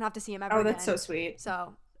 Like, you don't have to see him ever again. Oh, that's so sweet.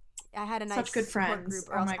 So I had a nice Such good support friends. group.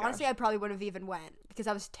 Or Oh else, my gosh. honestly, I probably wouldn't have even went because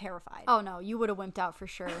I was terrified. Oh no, you would have wimped out for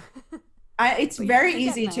sure. It's very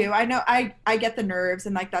easy getting too. I know I get the nerves,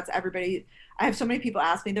 and like that's everybody. I have so many people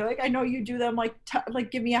ask me, they're like, I know you do them, like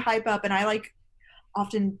like give me a hype up, and I like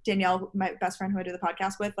often Danielle, my best friend who I do the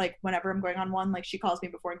podcast with, like whenever I'm going on one, like she calls me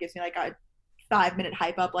before and gives me like a 5-minute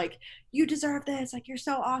hype up, like, you deserve this, like, you're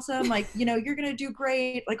so awesome, like, you know, you're gonna do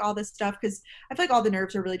great, like all this stuff, because I feel like all the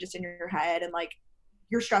nerves are really just in your head, and like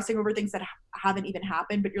you're stressing over things that haven't even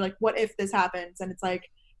happened, but you're like, what if this happens? And it's like,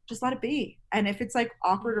 just let it be. And if it's like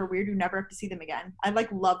awkward or weird, you never have to see them again. I like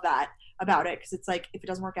love that about it, because it's like, if it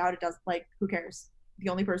doesn't work out, it does, like, who cares? The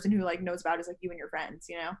only person who like knows about it is like you and your friends,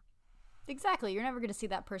 you know? Exactly. You're never going to see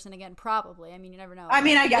that person again, probably. I mean, you never know. I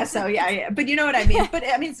mean, I guess so, yeah. But you know what I mean? But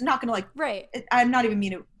I mean, it's not gonna like, right. I'm not even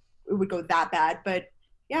mean it would go that bad, but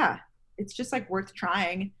yeah, it's just like worth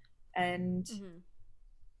trying. And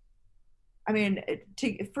I mean,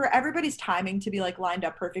 for everybody's timing to be like lined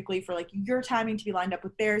up perfectly, for like your timing to be lined up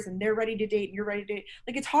with theirs, and they're ready to date and you're ready to date,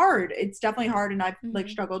 like, it's hard. It's definitely hard, and I've like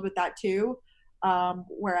struggled with that too,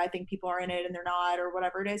 where I think people are in it and they're not, or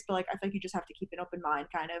whatever it is. But like, I feel like you just have to keep an open mind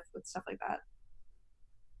kind of with stuff like that.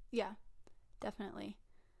 Yeah, definitely.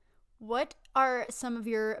 What are some of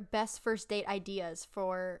your best first date ideas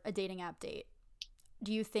for a dating app date?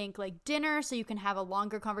 Do you think like dinner so you can have a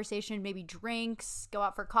longer conversation, maybe drinks, go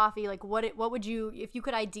out for coffee? Like what would you, if you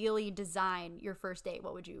could ideally design your first date,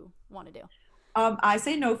 what would you want to do? I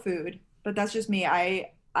say no food, but that's just me. I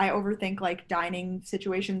overthink like dining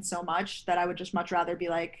situations so much that I would just much rather be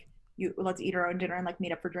like, let's eat our own dinner and like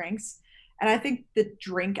meet up for drinks. And I think the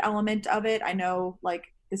drink element of it, I know like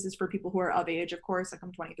this is for people who are of age, of course, like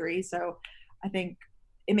I'm 23. So I think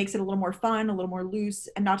it makes it a little more fun, a little more loose,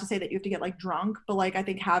 and not to say that you have to get like drunk, but like I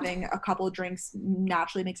think having a couple of drinks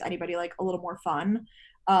naturally makes anybody like a little more fun.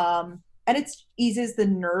 And it eases the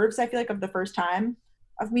nerves, I feel like, of the first time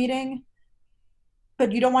of meeting.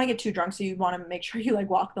 But you don't want to get too drunk, so you want to make sure you like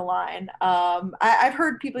walk the line. I've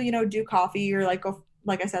heard people, you know, do coffee or like go,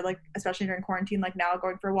 like I said, like especially during quarantine, like now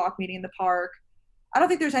going for a walk, meeting in the park. I don't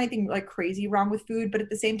think there's anything like crazy wrong with food, but at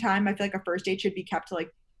the same time, I feel like a first date should be kept to like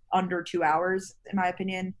under 2 hours, in my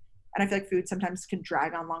opinion. And I feel like food sometimes can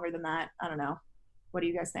drag on longer than that. I don't know. What do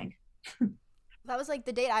you guys think? That was like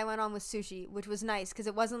the date I went on with sushi, which was nice because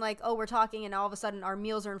it wasn't like, oh, we're talking and all of a sudden our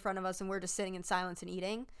meals are in front of us and we're just sitting in silence and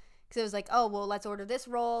eating. Because it was like, oh, well, let's order this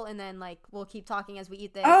roll and then like we'll keep talking as we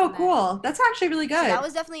eat this. Oh, cool. That's actually really good. So that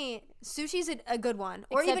was definitely, sushi's a good one.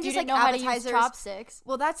 Or Except even you just like didn't know how to use appetizers. chopsticks.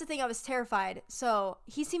 Well, that's the thing. I was terrified. So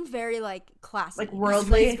he seemed very like classy. Like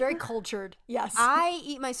worldly. He's very cultured. Yes. I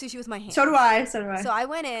eat my sushi with my hands. So do I. So I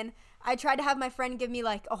went in, I tried to have my friend give me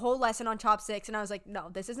like a whole lesson on chopsticks, and I was like, no,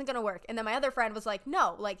 this isn't gonna work. And then my other friend was like,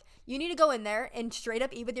 no, like you need to go in there and straight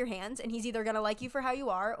up eat with your hands, and he's either gonna like you for how you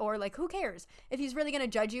are, or like who cares if he's really gonna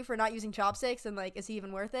judge you for not using chopsticks, and like is he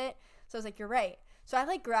even worth it? So I was like, you're right. So I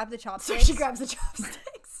like grabbed the chopsticks. So she grabs the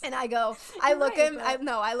chopsticks. And I go, I look at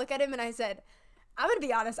him and I said, I'm going to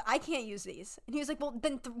be honest, I can't use these. And he was like, well,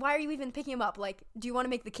 then why are you even picking them up? Like, do you want to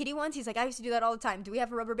make the kitty ones? He's like, I used to do that all the time. Do we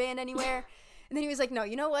have a rubber band anywhere? And then he was like, no,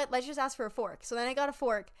 you know what? Let's just ask for a fork. So then I got a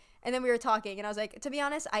fork, and then we were talking, and I was like, to be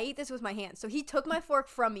honest, I eat this with my hands. So he took my fork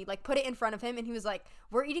from me, like put it in front of him, and he was like,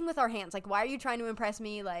 we're eating with our hands. Like, why are you trying to impress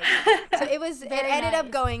me? Like, so it ended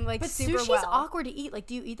up going like but super sushi's well. awkward to eat. Like,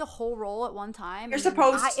 do you eat the whole roll at one time? You're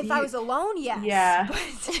supposed to. If I was alone, yes. Yeah.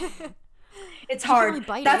 But It's You can't hard. really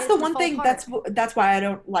bite That's it. the It'll one fall thing. apart. That's why I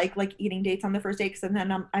don't like eating dates on the first date, because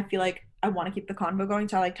then I feel like I want to keep the convo going,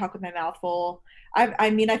 so I like talk with my mouth full. I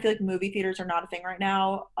mean, I feel like movie theaters are not a thing right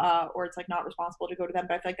now, or it's like not responsible to go to them.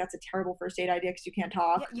 But I feel like that's a terrible first date idea because you can't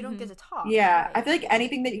talk. yeah, you don't get to talk. Yeah, Right. I feel like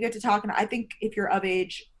anything that you get to talk, and I think if you're of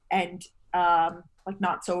age and like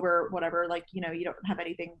not sober, whatever, like you don't have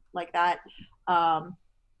anything like that.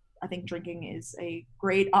 I think drinking is a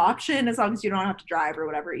great option as long as you don't have to drive or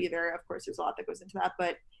whatever either. Of course, there's a lot that goes into that,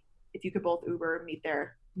 but if you could both Uber and meet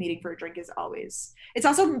there, meeting for a drink is always. It's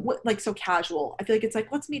also like so casual. I feel like it's like,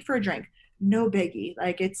 let's meet for a drink. No biggie.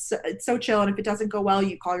 Like it's so chill, and if it doesn't go well,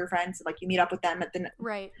 you call your friends, like you meet up with them at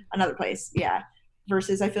Right. another place. Yeah.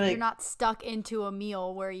 Versus, I feel like You're not stuck into a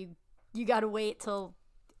meal where you got to wait till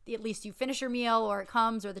at least you finish your meal or it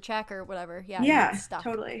comes or the check or whatever. Yeah. you're yeah, not stuck.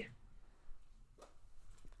 totally.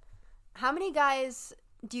 How many guys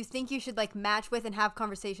do you think you should like match with and have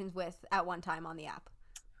conversations with at one time on the app?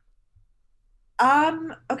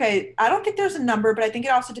 Okay, I don't think there's a number, but I think it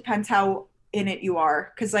also depends how in it you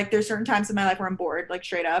are, because like there's certain times in my life where I'm bored, like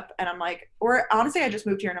straight up, and I'm like, or honestly I just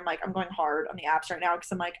moved here and I'm like, I'm going hard on the apps right now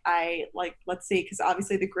because I'm like, let's see, because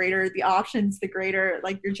obviously the greater the options, the greater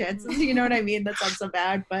like your chances, you know what I mean? That sounds so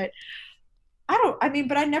bad, but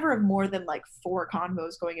but I never have more than like 4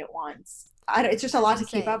 convos going at once. It's just a lot to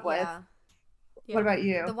keep up with. Yeah. What about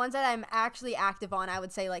you? The ones that I'm actually active on, I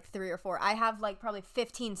would say like 3 or 4. I have like probably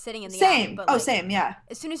 15 sitting in the Same. app. But, like, Same, yeah.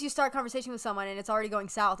 as soon as you start conversation with someone and it's already going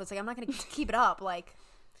south, it's like I'm not going to keep it up. Like,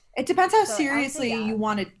 it depends how So I would say seriously yeah. you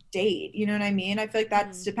want to date. You know what I mean? I feel like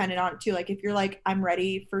that's dependent on it too. Like if you're like, I'm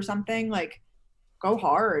ready for something, like go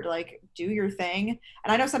hard, like do your thing.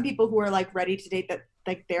 And I know some people who are like ready to date that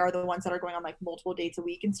like they are the ones that are going on like multiple dates a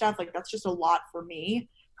week and stuff. Like that's just a lot for me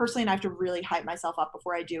personally, and I have to really hype myself up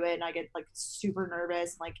before I do it, and I get like super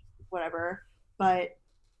nervous and like whatever. But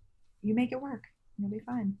you make it work. You'll be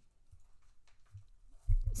fine.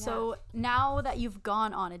 So now that you've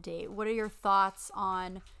gone on a date, what are your thoughts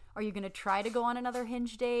on, are you going to try to go on another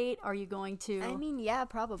Hinge date? Are you going to, I mean, yeah,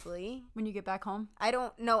 probably. when you get back home? I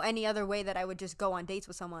don't know any other way that I would just go on dates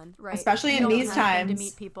with someone. Right. Especially You in don't these have to times.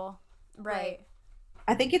 meet people. Right.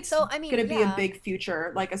 I think it's So, I mean, going to be yeah. a big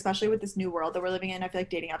future, like especially with this new world that we're living in. I feel like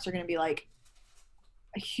dating apps are going to be like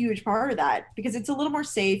a huge part of that because it's a little more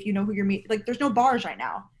safe. You know who you're meeting. Like there's no bars right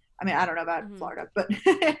now. I mean, I don't know about Florida, but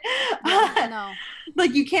No.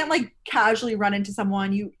 like you can't like casually run into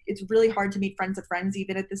someone. It's really hard to meet friends of friends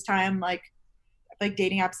even at this time. Like I feel like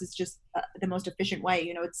dating apps is just the most efficient way.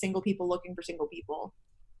 You know, it's single people looking for single people.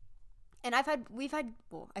 And we've had,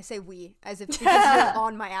 well, I say we, as if because you're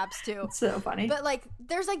on my apps too. It's so funny. But like,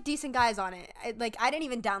 there's like decent guys on it. I didn't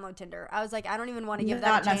even download Tinder. I was like, I don't even want to give that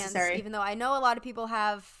Not a chance, necessary. even though I know a lot of people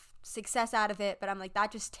have success out of it. But I'm like,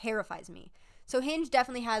 that just terrifies me. So Hinge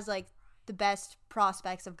definitely has like the best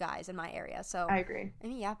prospects of guys in my area. So I agree. I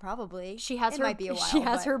mean, yeah, probably. She has It might be a while. she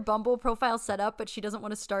has but- her Bumble profile set up, but she doesn't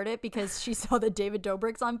want to start it because she saw that David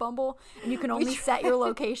Dobrik's on Bumble, and you can only set your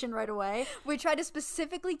location right away. We try to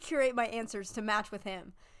specifically curate my answers to match with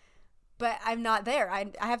him, but I'm not there. I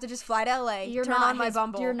have to just fly to LA, You're turn not on my his,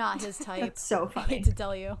 Bumble. You're not his type. That's so I funny. hate to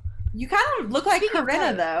tell you. You kind of look like Speaking of Corinna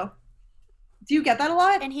type. though. Do you get that a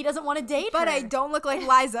lot? And he doesn't want to date But her. I don't look like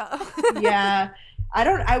Liza. Yeah. I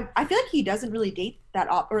feel like he doesn't really date that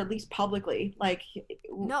or at least publicly. Like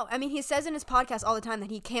No, I mean he says in his podcast all the time that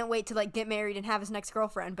he can't wait to like get married and have his next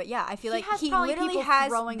girlfriend. But yeah, I feel like has he probably literally people has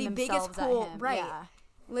throwing the biggest themselves at pool, him, right? yeah.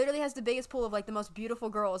 Literally has the biggest pool of like the most beautiful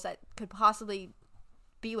girls that could possibly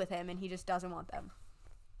be with him, and he just doesn't want them.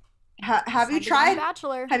 have you Time to go on tried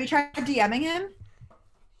Bachelor? Have you tried DMing him?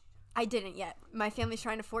 I didn't yet. My family's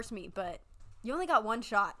trying to force me, but you only got one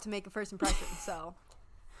shot to make a first impression, so.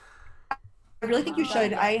 I really think you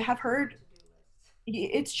should. I have heard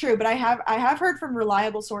it's true, but I have heard from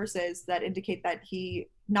reliable sources that indicate that he,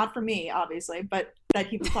 not from me obviously, but that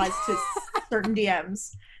he replies to certain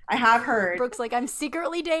DMs. I have heard. Brooke's like, I'm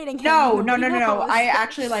secretly dating him. No. Nobody knows. I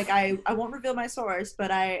actually I won't reveal my source,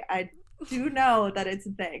 but I do know that it's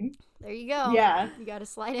a thing. There you go. Yeah. You got to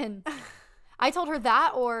slide in. I told her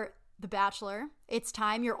that or The Bachelor. It's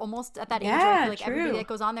time. You're almost at that age where I feel like true. everybody that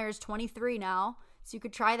goes on there is 23 now. So you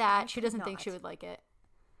could try that. She doesn't think she not. would like it.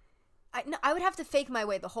 I would have to fake my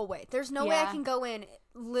way the whole way. There's no way I Yeah. can go in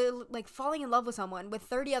like falling in love with someone with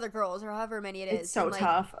 30 other girls or however many it is. It's so and, like,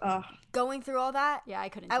 tough. Ugh. Going through all that, Yeah, I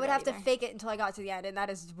couldn't I do would that have to either. fake it until I got to the end, and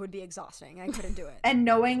would be exhausting. I couldn't do it. And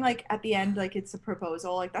knowing like at the end, like it's a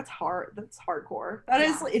proposal, like that's hard. That's hardcore. That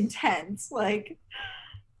is intense. Like,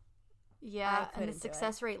 Yeah, and the couldn't do it.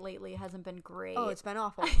 success rate lately hasn't been great. Oh, it's been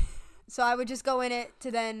awful. So I would just go in it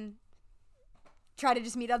to then try to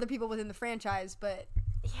just meet other people within the franchise, but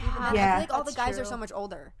I Yeah, feel like all the that's guys are true. so much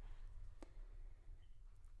older.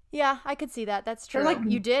 Yeah, I could see that. That's true. They're,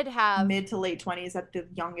 like, you did have mid to late 20s at the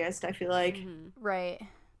youngest, I feel like. right.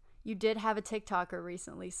 You did have a TikToker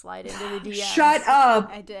recently slide into the DMs. Shut up.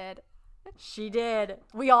 I did. She did.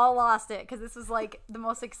 We all lost it because this was like the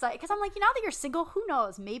most exciting. Because I'm like, now that you're single, who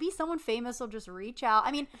knows? Maybe someone famous will just reach out.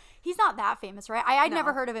 I mean, he's not that famous, right? I'd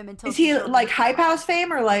never heard of him until. Is he showed me like the hype TikTok. house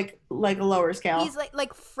fame or like a lower scale? He's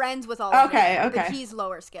like friends with all of Okay, them, but okay. he's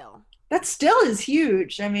lower scale. That still is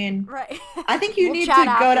huge. I mean, Right. I think you We'll need to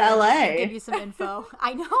chat go to after and LA. Give you some info.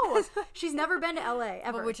 I know. She's never been to LA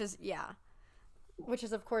ever. Which is, yeah. Which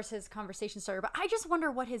is of course his conversation starter. But I just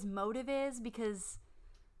wonder what his motive is because,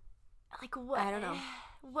 like, what I don't know.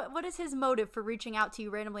 What is his motive for reaching out to you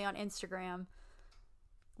randomly on Instagram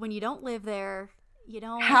when you don't live there? You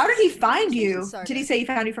don't. How did he find you? starter. Did he say he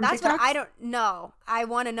found you from That's TikTok? what I don't know. I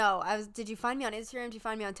want to know. Did you find me on Instagram? Did you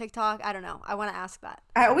find me on TikTok? I don't know. I want to ask that.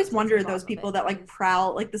 I always wonder the those bottom of people it, that like please.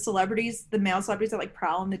 prowl, like the celebrities, the male celebrities that like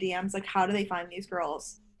prowl in the DMs. Like, how do they find these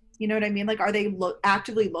girls? You know what I mean? Like, are they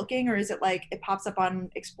actively looking, or is it like it pops up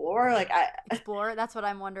on Explore? Like, Explore? That's what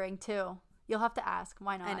I'm wondering too. You'll have to ask.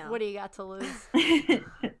 Why not? know. What do you got to lose?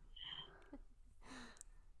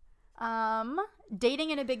 Dating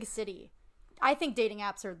in a big city. I think dating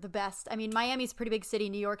apps are the best. I mean, Miami's a pretty big city.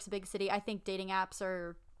 New York's a big city. I think dating apps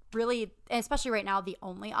are really, especially right now, the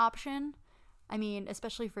only option. I mean,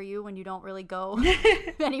 especially for you when you don't really go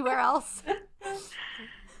anywhere else.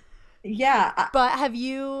 Yeah. But have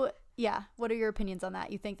you, what are your opinions on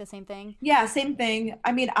that? You think the same thing? Yeah, same thing.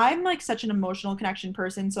 I mean, I'm like such an emotional connection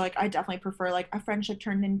person, so like I definitely prefer like a friendship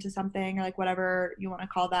turned into something or like whatever you want to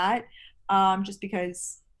call that. Just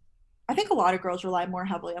because I think a lot of girls rely more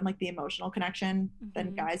heavily on like the emotional connection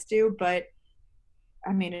than guys do, but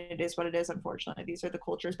I mean, it is what it is, unfortunately. These are the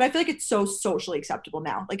cultures. But I feel like it's so socially acceptable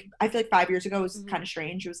now. Like, I feel like 5 years ago it was kind of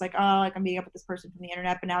strange. It was like, oh, like I'm meeting up with this person from the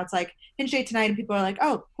internet. But now it's like, Hinge date tonight, and people are like,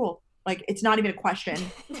 oh, cool. Like, it's not even a question,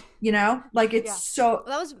 you know? Like, it's so... Well,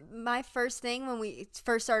 that was my first thing when we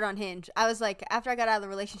first started on Hinge. I was like, after I got out of the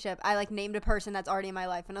relationship, I like named a person that's already in my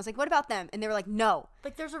life. And I was like, what about them? And they were like, no.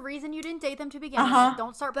 Like, there's a reason you didn't date them to begin with.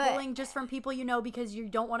 Don't start pulling just from people you know because you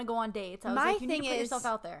don't want to go on dates. I was My like, you need to thing put is- yourself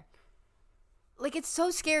out there. Like, it's so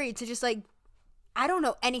scary to just like, I don't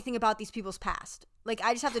know anything about these people's past. Like,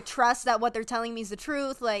 I just have to trust that what they're telling me is the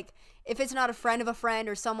truth. Like, if it's not a friend of a friend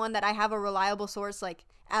or someone that I have a reliable source, like,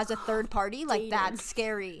 as a third party, like, that's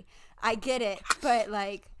scary. I get it. But,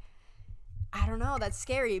 like, I don't know. That's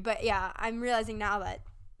scary. But, yeah, I'm realizing now that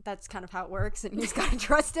that's kind of how it works, and you just gotta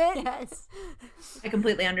trust it. Yes. I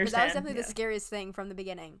completely But understand. that was definitely the scariest thing from the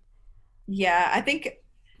beginning. Yeah, I think,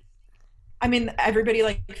 I mean, everybody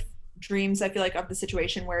like dreams, I feel like, of the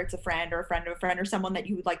situation where it's a friend or a friend of a friend or someone that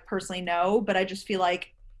you like personally know, but I just feel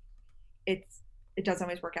like it doesn't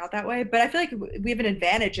always work out that way. But I feel like we have an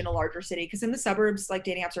advantage in a larger city because in the suburbs, like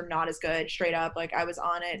dating apps are not as good, straight up. Like I was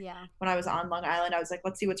on it when I was on Long Island. I was like,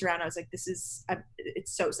 let's see what's around. I was like, it's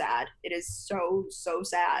so sad. It is so, so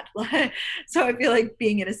sad. So I feel like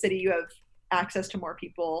being in a city, you have access to more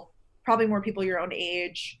people, probably more people your own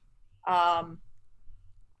age.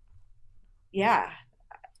 Yeah,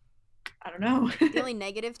 I don't know. The only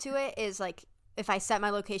negative to it is like if I set my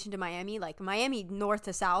location to Miami, like Miami north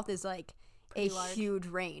to south is like a huge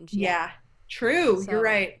range. Yeah, true. So- You're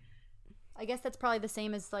right. I guess that's probably the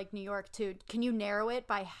same as like New York too. Can you narrow it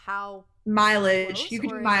by how Mileage. close, You can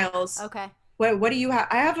or do is it- miles. Okay. What do you have?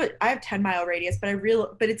 I have 10-mile radius, but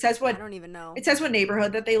it says I what don't even know. it says what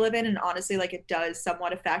neighborhood that they live in, and honestly, like it does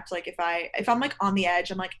somewhat affect. Like if I'm like on the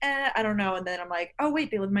edge, I'm like, I don't know, and then I'm like, oh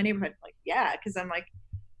wait, they live in my neighborhood. I'm like, yeah, because I'm like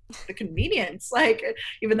the convenience, like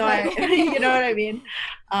even though you know what I mean.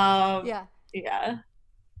 Yeah.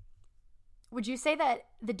 Would you say that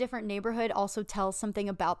the different neighborhood also tells something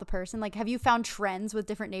about the person? Like, have you found trends with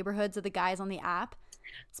different neighborhoods of the guys on the app,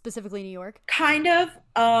 specifically New York? Kind of,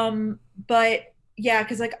 but Yeah,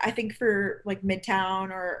 because like I think for like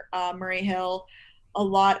Midtown or Murray Hill, a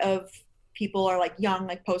lot of people are like young,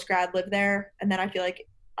 like post grad live there, and then I feel like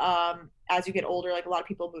as you get older, like a lot of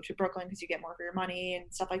people move to Brooklyn because you get more for your money and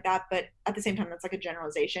stuff like that. But at the same time, that's like a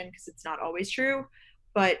generalization because it's not always true.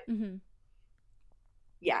 But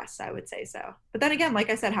yes, I would say so. But then again,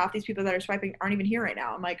 like I said, half these people that are swiping aren't even here right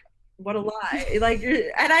now. I'm like, what a lie. Like,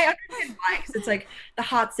 and I understand why, because it's like the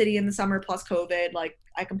hot city in the summer plus COVID. Like,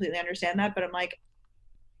 I completely understand that, but I'm like,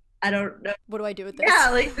 I don't know. What do I do with this?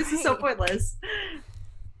 Yeah, like this is so pointless.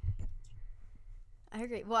 I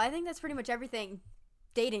agree. Well, I think that's pretty much everything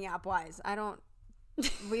dating app wise.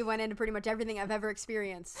 We went into pretty much everything I've ever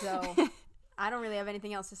experienced, so I don't really have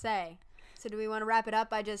anything else to say. So do we want to wrap it up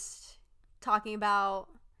by just talking about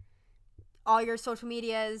all your social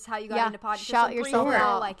medias, how you got into podcasting? Shout yourself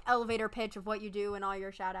out. Like elevator pitch of what you do and all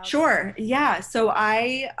your shout outs. Sure. Yeah. So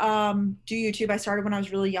I do YouTube. I started when I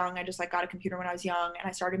was really young. I just like got a computer when I was young, and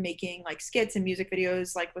I started making like skits and music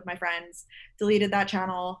videos like with my friends. Deleted that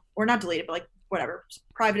channel, or not deleted, but like whatever.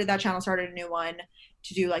 Privated that channel, started a new one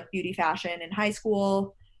to do like beauty fashion in high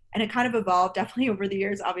school. And it kind of evolved definitely over the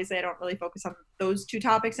years. Obviously, I don't really focus on those two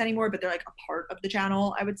topics anymore, but they're like a part of the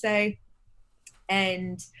channel, I would say.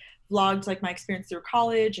 And vlogged like my experience through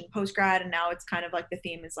college and post grad, and now it's kind of like the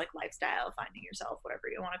theme is like lifestyle, finding yourself, whatever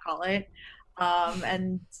you want to call it.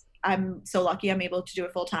 And I'm so lucky I'm able to do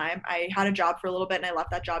it full time. I had a job for a little bit and I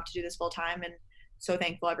left that job to do this full time, and so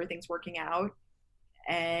thankful everything's working out.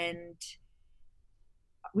 And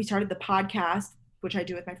we started the podcast, which I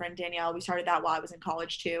do with my friend Danielle. We started that while I was in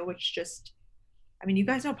college too, which just, I mean, you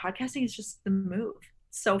guys know podcasting is just the move.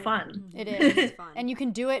 It's so fun. It is. It's fun. And you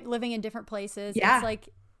can do it living in different places. Yeah. It's like,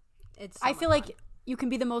 It's so I feel much like you can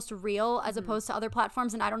be the most real as opposed to other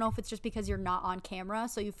platforms. And I don't know if it's just because you're not on camera,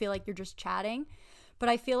 so you feel like you're just chatting. But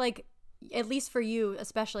I feel like, at least for you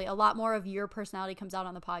especially, a lot more of your personality comes out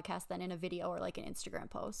on the podcast than in a video or like an Instagram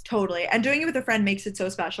post. Totally. And doing it with a friend makes it so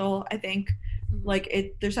special, I think.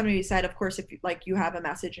 Like there's something to be said, of course, if you have a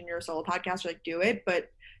message and you're a solo podcaster, like do it,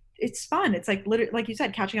 but it's fun. It's like literally, like you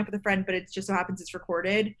said, catching up with a friend, but it just so happens it's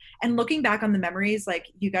recorded. And looking back on the memories, like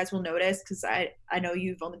you guys will notice, because I know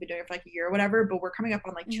you've only been doing it for like a year or whatever, but we're coming up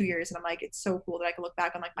on like 2 years, and I'm like, it's so cool that I can look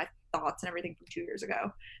back on like my thoughts and everything from 2 years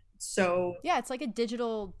ago. So Yeah, it's like a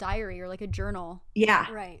digital diary or like a journal yeah,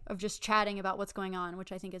 right. of just chatting about what's going on,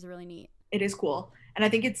 which I think is really neat. it is cool. And I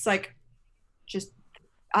think it's like just,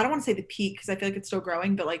 I don't want to say the peak because I feel like it's still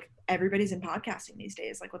growing, but like everybody's in podcasting these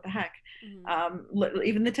days. Like what the heck?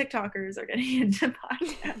 Even the TikTokers are getting into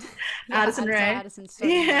podcasts. Addison Rae. Addison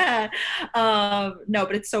started. Yeah. No,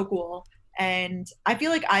 but it's so cool. And I feel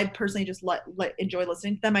like I personally just enjoy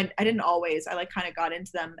listening to them. I didn't always. I like kind of got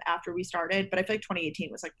into them after we started, but I feel like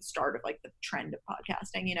 2018 was like the start of like the trend of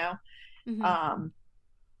podcasting, you know?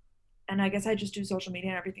 And I guess I just do social media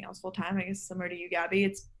and everything else full time. I guess similar to you,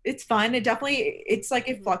 Gabby. It's fun. It's like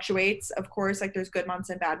it fluctuates. Of course, like there's good months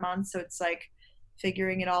and bad months. So it's like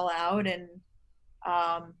figuring it all out. And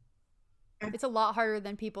It's a lot harder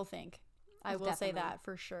than people think. I will say Definitely. that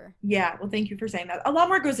for sure. yeah, well, thank you for saying that. A lot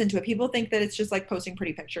more goes into it. People think that it's just like posting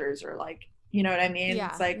pretty pictures or like, you know what I mean? Yeah,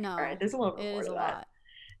 It's like, no, all right, there's a little bit It more is to a that. lot.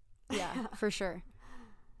 Yeah, for sure.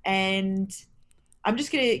 And I'm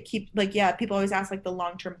just gonna keep like, yeah, people always ask like the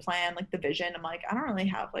long-term plan, like the vision. I'm like, I don't really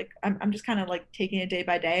have like, I'm just kind of like taking it day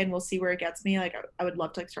by day, and we'll see where it gets me. Like I would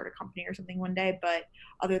love to like start a company or something one day, but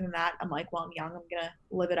other than that, I'm like, well, I'm young, I'm gonna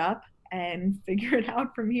live it up and figure it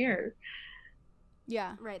out from here.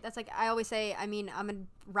 Yeah. Right. That's like I always say, I mean, I'm going to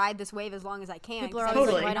ride this wave as long as I can. People are 'cause I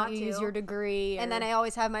always Totally. like, why not don't you to. use your degree? And then I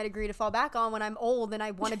always have my degree to fall back on when I'm old and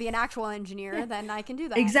I want to be an actual engineer, then I can do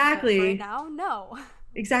that. Exactly. But right now, no.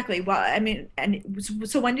 Exactly. Well, I mean, and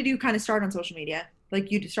so when did you kind of start on social media? Like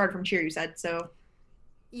you started from cheer, you said, so.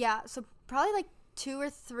 Yeah, so probably like 2 or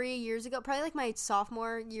 3 years ago, probably like my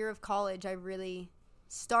sophomore year of college, I really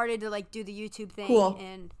started to like do the YouTube thing. Cool.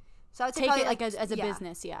 And so I would say take probably it like as a yeah,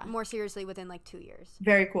 business, yeah. more seriously within like 2 years.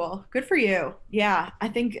 Very cool. Good for you. Yeah. I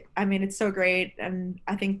mean, it's so great. And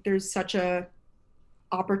I think there's such a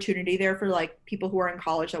opportunity there for like people who are in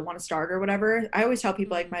college that want to start or whatever. I always tell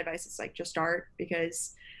people like my advice is like, just start,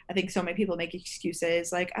 because I think so many people make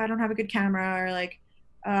excuses like, I don't have a good camera, or like,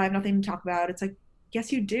 I have nothing to talk about. It's like,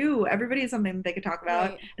 yes, you do. Everybody has something that they could talk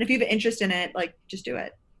about. Right. And if you have an interest in it, like just do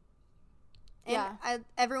it. And Yeah.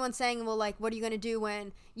 everyone's saying, well, like, what are you going to do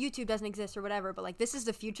when YouTube doesn't exist or whatever? But, like, this is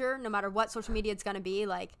the future. No matter what social media it's going to be,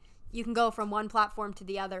 like, you can go from one platform to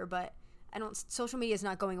the other. But social media is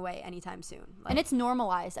not going away anytime soon. And it's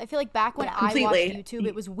normalized. I feel like back when I completely. watched YouTube,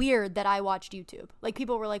 it was weird that I watched YouTube. Like,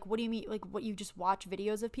 people were like, what do you mean? Like, what, you just watch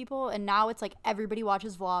videos of people? And now it's like everybody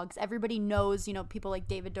watches vlogs. Everybody knows, people like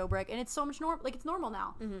David Dobrik. And it's so much it's normal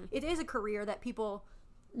now. It is a career that people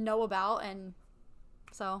know about. And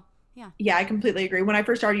so, yeah. Yeah, I completely agree. When I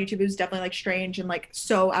first started YouTube, it was definitely like strange and like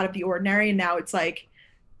so out of the ordinary. And now it's like,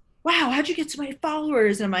 wow, how'd you get so many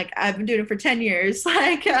followers? And I'm like, I've been doing it for 10 years.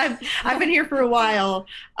 Like, I've been here for a while.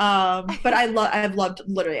 But I've loved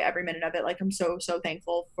literally every minute of it. Like, I'm so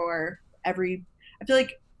thankful for I feel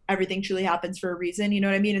like everything truly happens for a reason. You know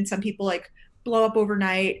what I mean? And some people like blow up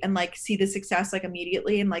overnight and like see the success like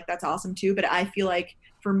immediately. And like, that's awesome too. But I feel like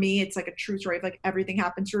for me, it's like a true story of like everything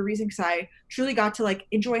happens for a reason. Cause I truly got to like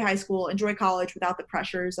enjoy high school, enjoy college without the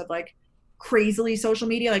pressures of like crazily social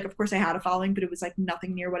media. Like, of course I had a following, but it was like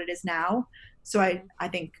nothing near what it is now. So I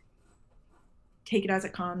think take it as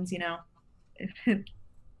it comes,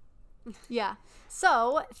 Yeah.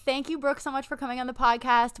 So thank you, Brooke, so much for coming on the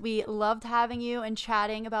podcast. We loved having you and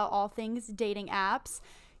chatting about all things dating apps.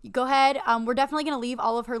 You go ahead. We're definitely going to leave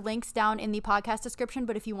all of her links down in the podcast description,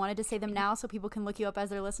 but if you wanted to say them now so people can look you up as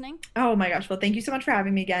they're listening. Oh my gosh. Well, thank you so much for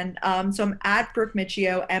having me again. So I'm at Brooke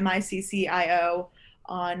Miccio, MICCIO,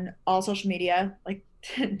 on all social media, like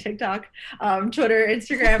TikTok, Twitter,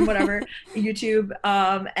 Instagram, whatever, YouTube.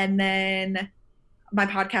 And then my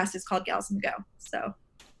podcast is called Gals on the Go. So,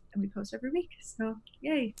 and we post every week. So,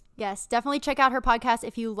 yay. Yes, definitely check out her podcast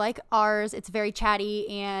if you like ours. It's very chatty,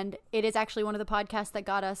 and it is actually one of the podcasts that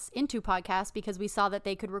got us into podcasts because we saw that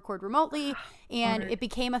they could record remotely, and it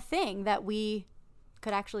became a thing that we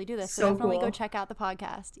could actually do this. So definitely go check out the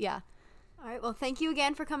podcast. Yeah. All right. Well, thank you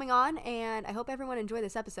again for coming on, and I hope everyone enjoyed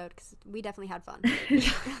this episode because we definitely had fun.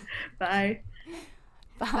 Bye.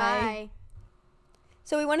 Bye.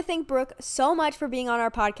 So we want to thank Brooke so much for being on our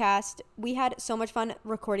podcast. We had so much fun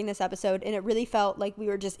recording this episode, and it really felt like we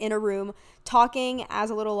were just in a room talking as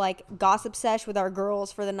a little like gossip sesh with our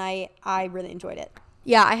girls for the night. I really enjoyed it.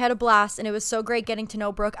 Yeah, I had a blast, and it was so great getting to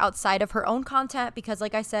know Brooke outside of her own content because,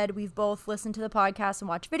 like I said, we've both listened to the podcast and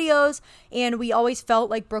watched videos, and we always felt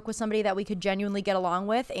like Brooke was somebody that we could genuinely get along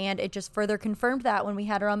with, and it just further confirmed that when we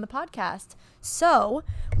had her on the podcast. So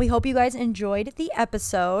we hope you guys enjoyed the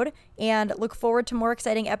episode, and look forward to more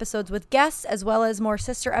exciting episodes with guests as well as more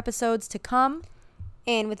sister episodes to come.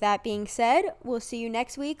 And with that being said, we'll see you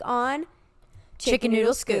next week on Chicken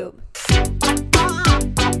Noodle Scoop.